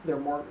concerned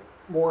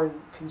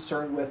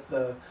with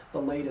the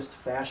latest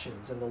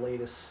fashions and the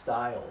latest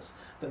styles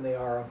than they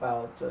are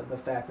about the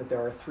fact that there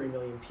are 3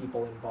 million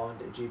people in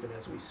bondage, even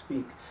as we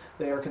speak.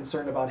 They are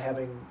concerned about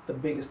having the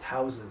biggest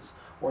houses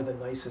or the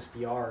nicest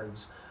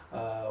yards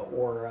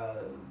or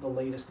the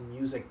latest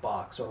music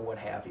box or what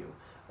have you.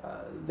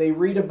 They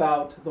read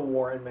about the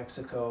war in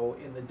Mexico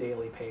in the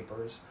daily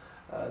papers.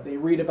 They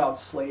read about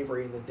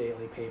slavery in the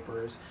daily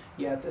papers,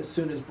 yet as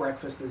soon as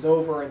breakfast is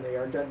over and they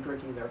are done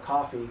drinking their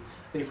coffee,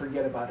 they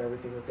forget about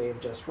everything that they have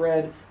just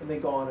read and they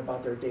go on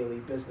about their daily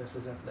business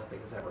as if nothing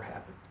has ever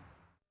happened.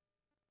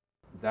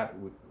 That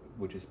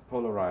which is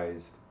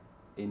polarized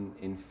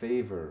in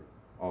favor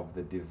of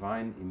the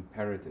divine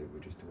imperative,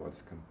 which is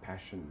towards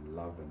compassion,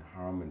 love, and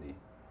harmony,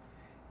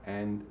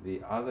 and the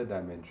other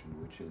dimension,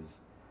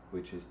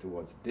 which is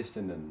towards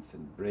dissonance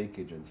and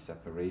breakage and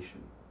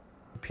separation.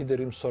 Peter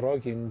M.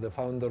 Sorokin, the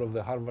founder of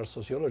the Harvard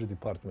Sociology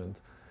Department,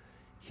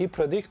 he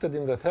predicted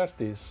in the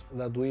 30s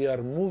that we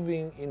are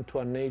moving into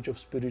an age of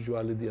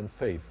spirituality and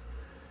faith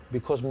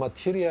because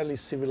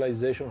materialist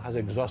civilization has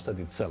exhausted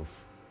itself.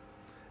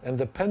 And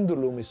the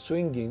pendulum is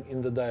swinging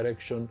in the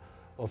direction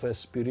of a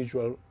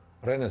spiritual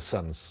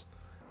renaissance.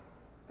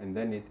 And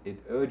then it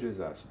urges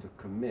us to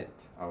commit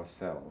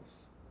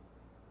ourselves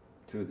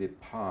to the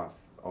path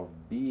of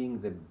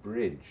being the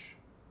bridge,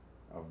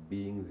 of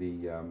being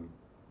the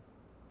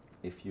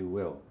if you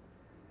will,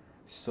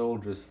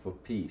 soldiers for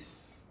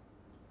peace,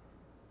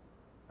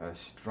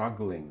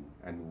 struggling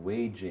and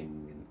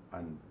waging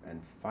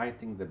and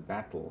fighting the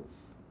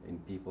battles in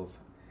people's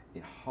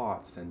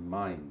hearts and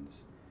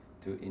minds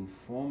to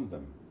inform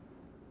them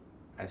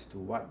as to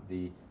what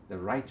the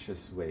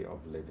righteous way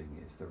of living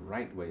is, the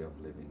right way of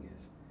living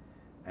is,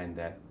 and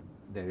that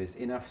there is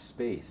enough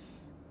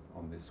space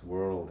on this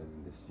world and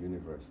in this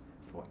universe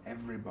for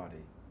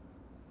everybody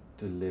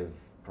to live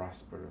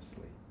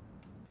prosperously.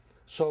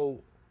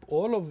 So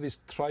all of these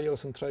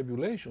trials and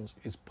tribulations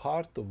is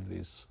part of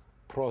this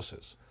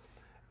process.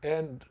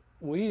 And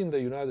we in the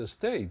United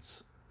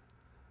States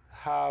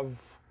have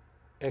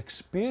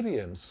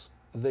experienced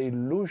the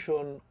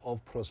illusion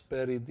of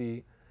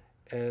prosperity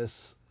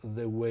as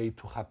the way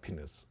to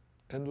happiness.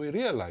 And we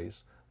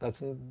realize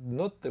that's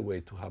not the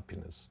way to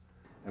happiness.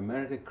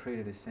 America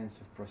created a sense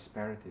of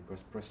prosperity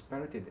because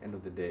prosperity at the end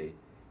of the day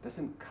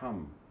doesn't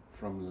come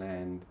from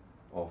land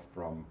or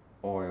from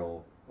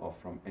oil or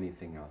from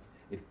anything else.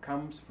 It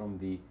comes from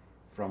the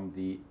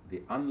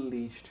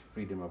unleashed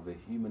freedom of the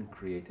human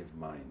creative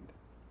mind.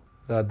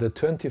 That the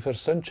 21st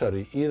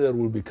century either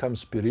will become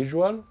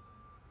spiritual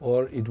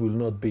or it will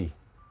not be.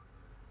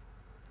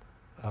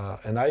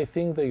 And I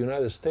think the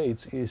United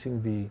States is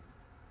in the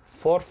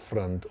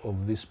forefront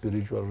of this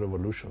spiritual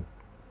revolution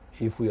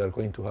if we are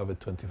going to have a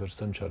 21st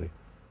century.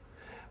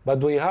 But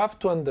we have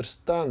to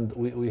understand,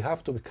 we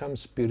have to become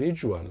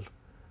spiritual,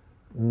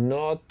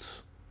 not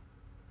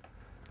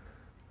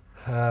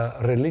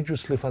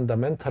religiously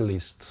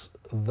fundamentalists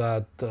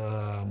that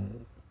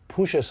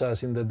pushes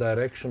us in the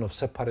direction of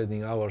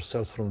separating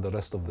ourselves from the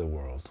rest of the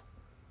world.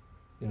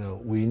 You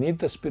know, we need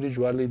the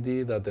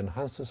spirituality that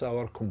enhances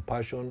our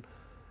compassion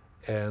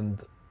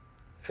and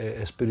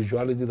a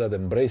spirituality that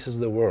embraces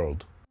the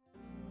world.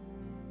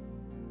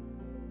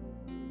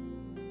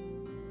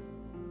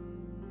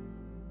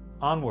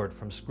 Onward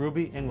from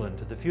Scrooby, England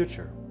to the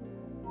future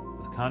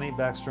with Connie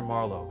Baxter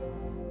Marlow,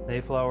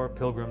 Mayflower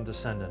Pilgrim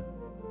Descendant.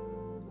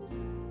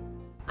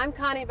 I'm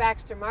Connie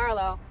Baxter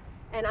Marlow,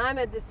 and I'm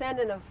a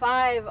descendant of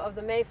 5 of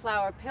the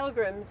Mayflower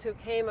Pilgrims who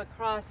came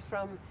across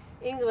from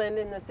England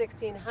in the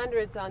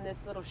 1600s on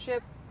this little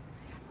ship.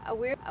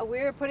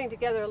 We're putting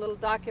together a little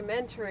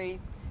documentary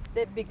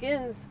that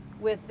begins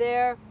with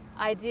their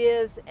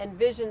ideas and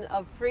vision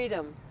of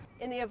freedom.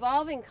 In the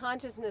evolving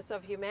consciousness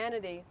of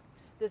humanity,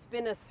 there's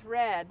been a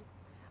thread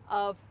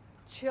of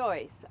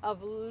choice,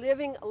 of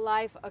living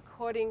life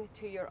according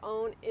to your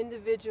own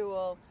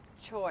individual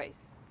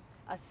choice,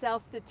 a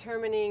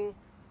self-determining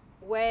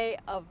way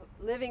of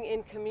living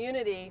in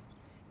community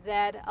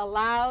that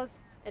allows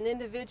an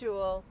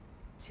individual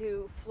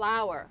to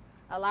flower,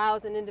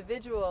 allows an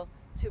individual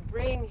to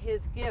bring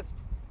his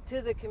gift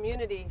to the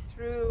community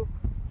through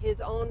his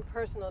own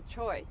personal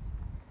choice.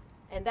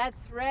 And that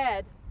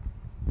thread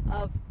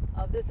of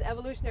this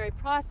evolutionary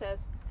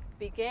process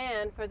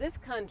began for this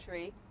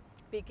country,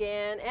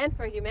 and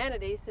for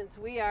humanity, since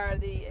we are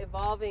the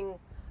evolving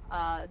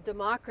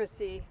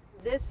democracy.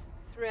 This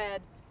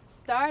thread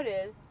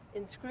started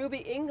in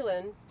Scrooby,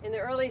 England in the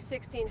early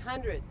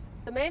 1600s.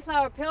 The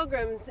Mayflower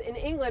Pilgrims in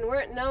England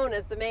weren't known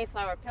as the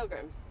Mayflower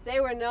Pilgrims. They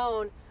were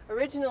known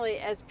originally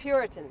as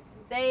Puritans.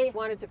 They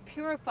wanted to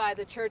purify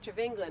the Church of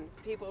England.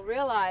 People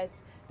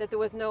realized that there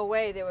was no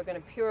way they were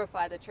going to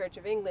purify the Church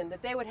of England,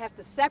 that they would have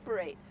to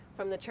separate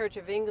from the Church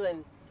of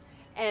England.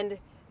 And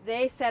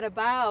they set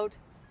about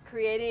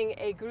creating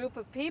a group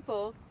of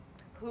people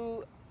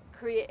who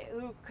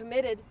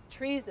committed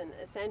treason,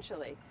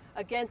 essentially,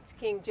 against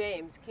King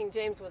James. King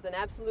James was an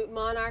absolute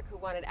monarch who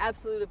wanted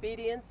absolute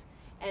obedience,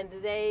 and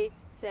they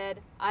said,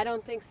 "I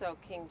don't think so,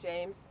 King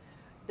James."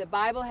 The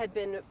Bible had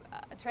been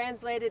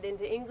translated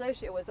into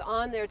English. It was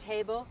on their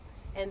table,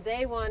 and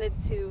they wanted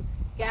to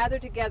gather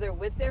together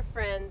with their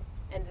friends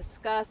and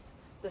discuss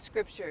the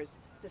scriptures,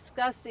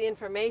 discuss the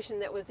information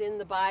that was in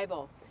the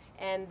Bible.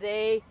 And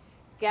they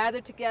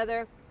gathered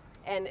together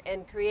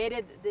and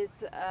created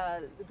this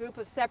group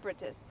of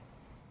separatists.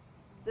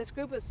 This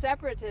group of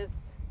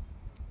separatists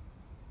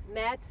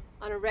met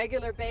on a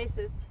regular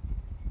basis.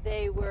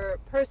 They were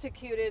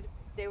persecuted,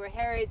 they were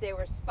harried, they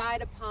were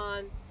spied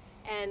upon,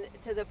 and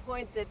to the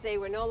point that they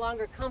were no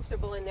longer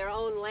comfortable in their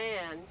own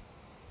land.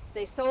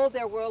 They sold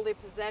their worldly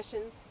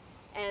possessions,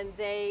 and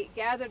they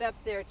gathered up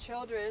their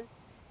children,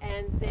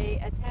 and they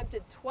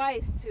attempted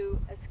twice to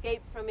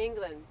escape from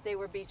England. They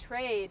were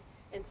betrayed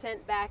and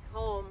sent back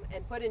home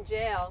and put in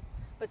jail.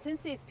 But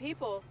since these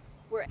people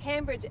were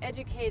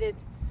Cambridge-educated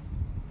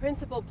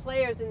principal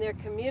players in their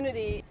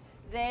community,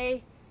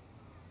 they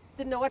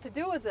didn't know what to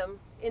do with them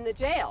in the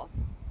jails.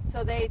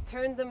 So they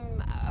turned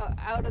them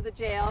out of the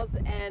jails,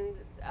 and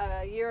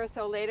a year or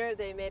so later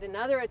they made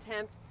another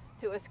attempt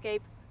to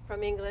escape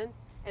from England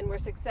and were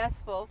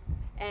successful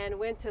and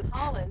went to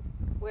Holland,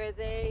 where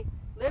they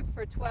lived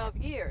for 12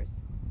 years.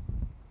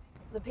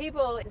 The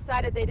people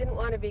decided they didn't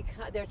want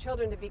their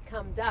children to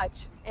become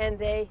Dutch, and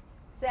they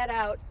set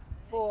out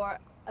for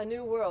a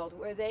new world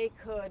where they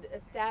could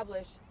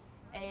establish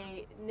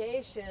a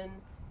nation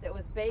that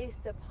was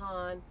based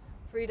upon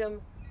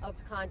freedom of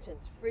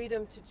conscience,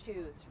 freedom to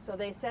choose. So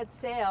they set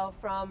sail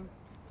from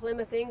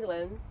Plymouth,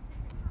 England,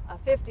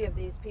 50 of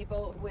these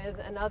people with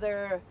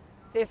another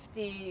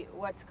 50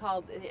 what's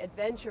called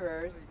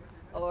adventurers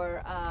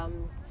or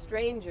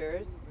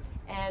strangers,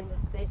 and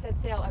they set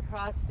sail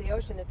across the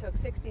ocean. It took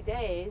 60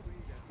 days.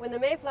 When the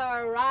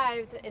Mayflower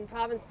arrived in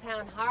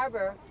Provincetown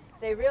Harbor,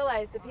 they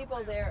realized, the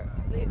people there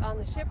on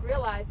the ship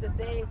realized that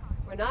they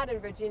were not in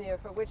Virginia,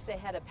 for which they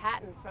had a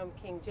patent from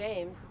King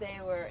James. They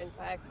were, in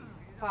fact,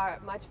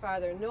 much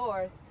farther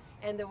north,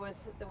 and there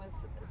was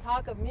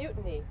talk of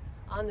mutiny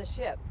on the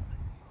ship.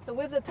 So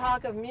with the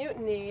talk of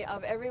mutiny,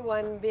 of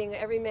everyone being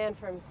every man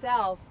for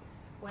himself,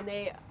 when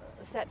they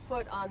set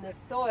foot on this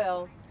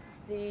soil,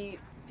 the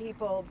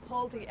people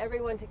pulled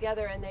everyone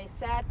together, and they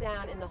sat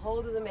down in the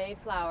hold of the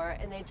Mayflower,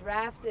 and they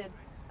drafted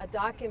a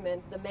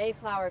document, the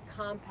Mayflower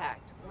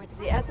Compact, which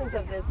the essence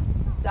of this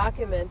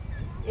document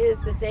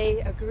is that they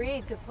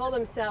agreed to pull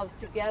themselves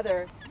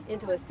together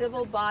into a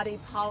civil body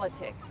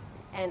politic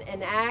and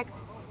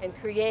enact and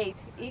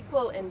create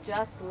equal and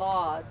just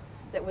laws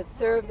that would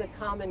serve the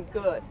common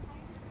good.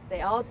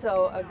 They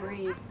also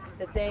agreed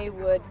that they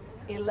would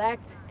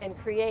elect and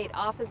create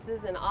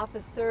offices and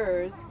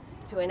officers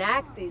to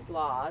enact these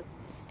laws,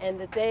 and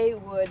that they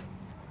would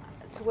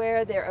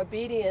swear their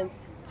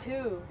obedience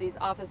to these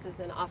offices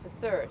and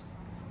officers.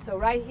 So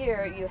right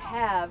here you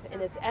have,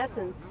 in its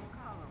essence,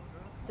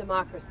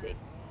 democracy,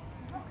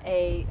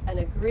 an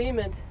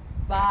agreement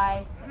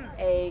by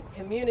a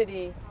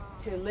community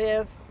to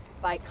live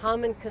by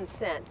common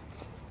consent.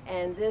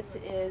 And this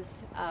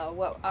is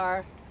what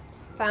our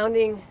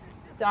founding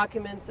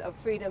documents of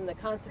freedom, the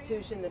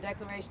Constitution, the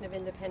Declaration of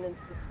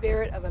Independence, the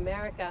spirit of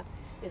America,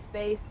 is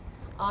based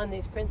on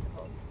these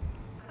principles.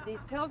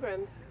 These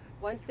pilgrims,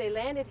 once they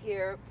landed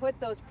here, put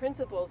those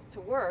principles to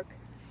work,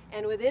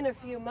 and within a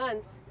few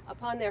months,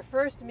 upon their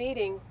first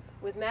meeting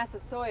with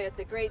Massasoit,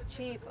 the great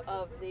chief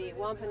of the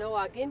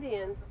Wampanoag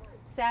Indians,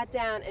 sat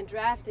down and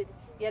drafted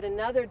yet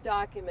another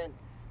document,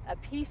 a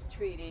peace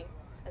treaty,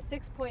 a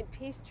 6-point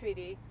peace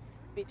treaty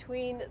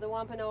between the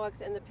Wampanoags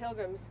and the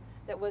Pilgrims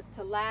that was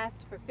to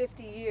last for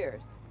 50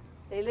 years.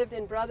 They lived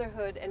in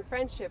brotherhood and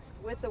friendship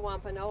with the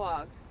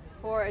Wampanoags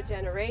for a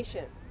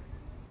generation.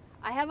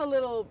 I have a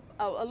little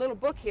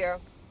book here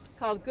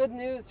called Good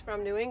News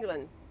from New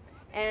England,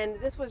 and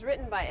this was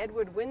written by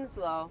Edward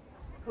Winslow,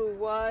 who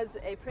was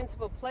a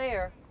principal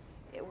player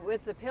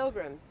with the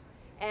Pilgrims.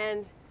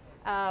 And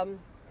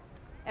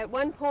at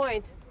one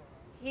point,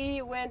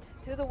 he went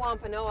to the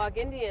Wampanoag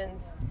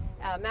Indians.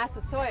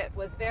 Massasoit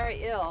was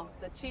very ill.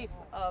 The chief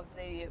of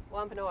the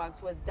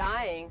Wampanoags was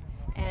dying,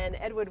 and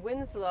Edward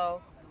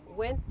Winslow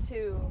went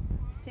to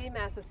see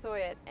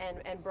Massasoit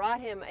and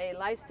brought him a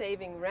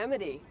life-saving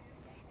remedy.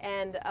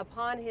 And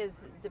upon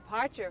his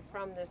departure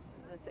from this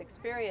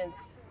experience,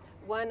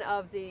 one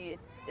of the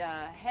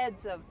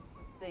heads of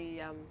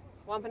the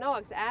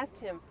Wampanoags asked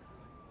him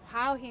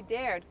how he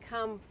dared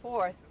come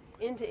forth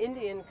into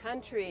Indian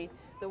country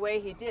the way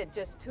he did,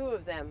 just two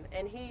of them.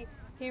 And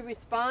he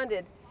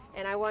responded,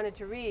 and I wanted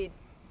to read,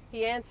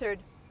 he answered,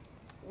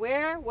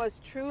 "Where was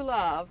true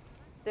love,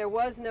 there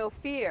was no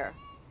fear,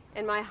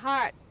 and my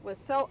heart was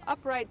so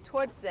upright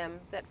towards them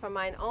that for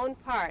mine own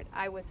part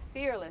I was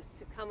fearless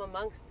to come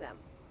amongst them."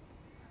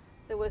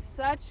 There was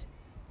such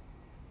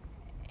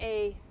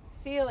a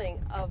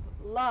feeling of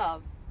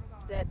love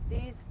that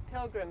these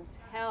pilgrims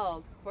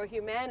held for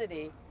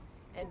humanity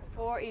and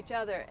for each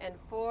other and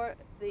for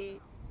the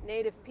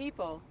native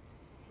people.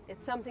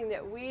 It's something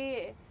that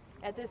we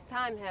at this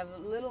time have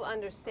little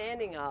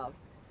understanding of,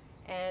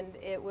 and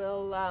it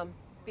will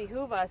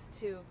behoove us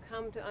to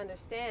come to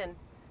understand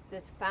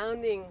this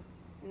founding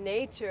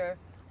nature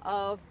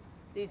of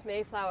these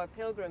Mayflower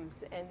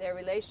Pilgrims and their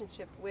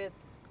relationship with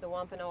the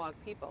Wampanoag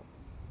people.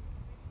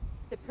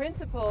 The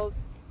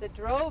principles that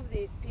drove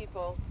these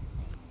people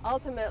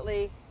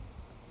ultimately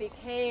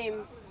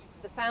became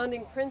the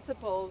founding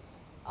principles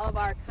of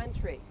our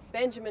country.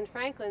 Benjamin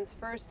Franklin's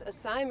first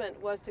assignment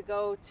was to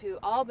go to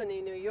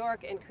Albany, New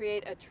York, and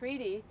create a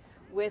treaty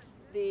with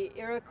the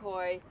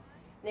Iroquois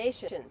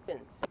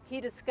nations.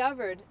 He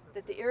discovered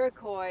that the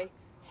Iroquois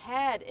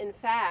had, in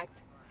fact,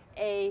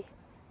 a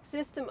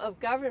system of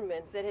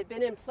government that had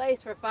been in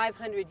place for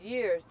 500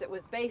 years that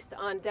was based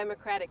on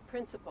democratic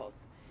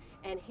principles.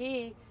 And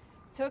he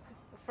took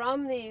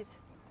from these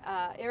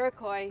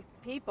Iroquois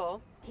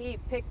people, he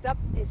picked up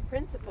these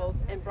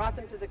principles and brought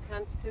them to the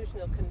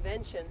Constitutional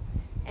Convention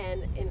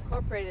and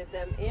incorporated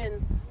them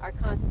in our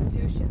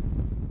Constitution.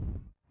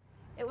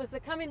 It was the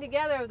coming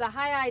together of the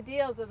high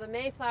ideals of the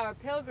Mayflower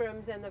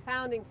Pilgrims and the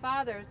Founding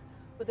Fathers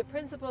with the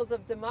principles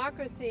of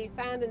democracy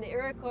found in the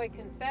Iroquois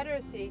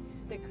Confederacy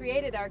that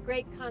created our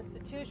great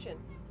Constitution.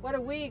 What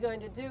are we going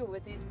to do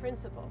with these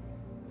principles?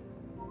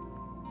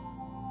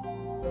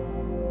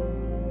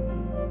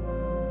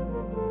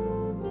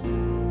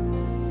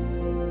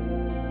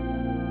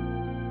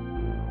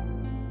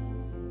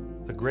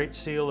 The Great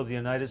Seal of the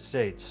United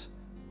States,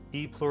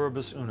 E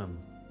pluribus unum,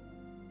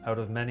 out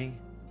of many,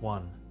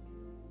 one.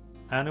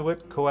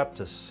 Annuit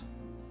coeptus,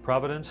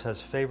 Providence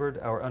has favored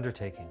our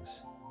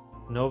undertakings.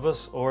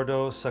 Novus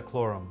Ordo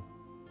Seclorum,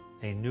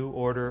 a new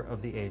order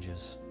of the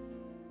ages.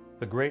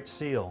 The Great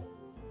Seal,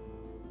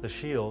 the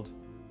shield,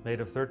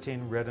 made of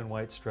 13 red and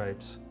white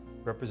stripes,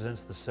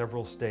 represents the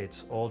several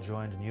states all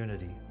joined in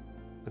unity.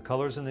 The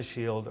colors in the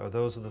shield are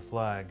those of the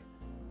flag.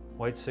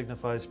 White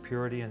signifies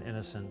purity and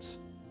innocence,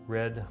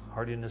 red,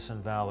 hardiness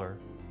and valor,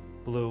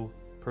 blue,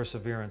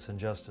 perseverance and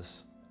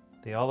justice.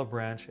 The olive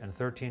branch and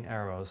 13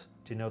 arrows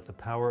denote the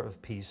power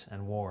of peace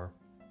and war.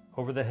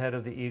 Over the head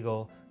of the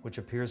eagle, which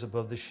appears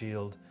above the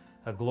shield,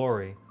 a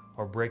glory,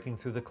 or breaking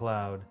through the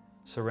cloud,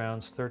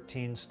 surrounds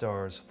 13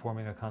 stars,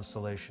 forming a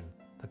constellation.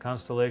 The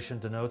constellation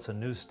denotes a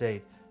new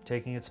state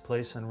taking its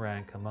place and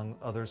rank among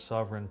other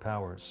sovereign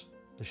powers.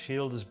 The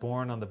shield is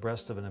borne on the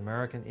breast of an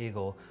American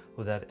eagle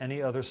without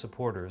any other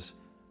supporters,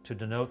 to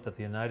denote that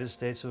the United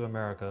States of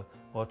America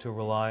ought to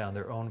rely on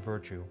their own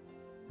virtue.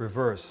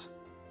 Reverse.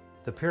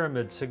 The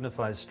pyramid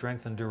signifies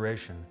strength and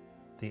duration.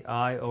 The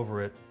eye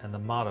over it and the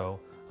motto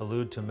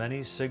allude to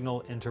many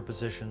signal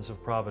interpositions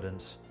of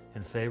Providence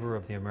in favor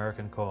of the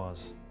American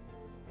cause.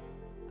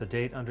 The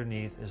date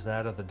underneath is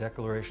that of the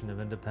Declaration of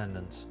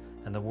Independence,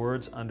 and the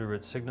words under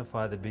it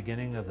signify the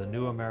beginning of the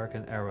new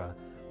American era,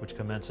 which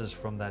commences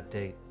from that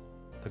date.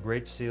 The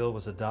Great Seal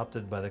was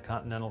adopted by the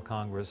Continental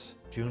Congress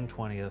June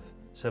 20th,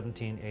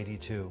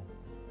 1782.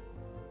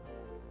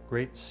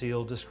 Great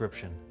Seal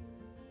Description,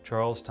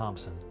 Charles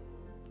Thompson,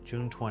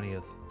 June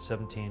 20th,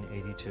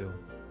 1782.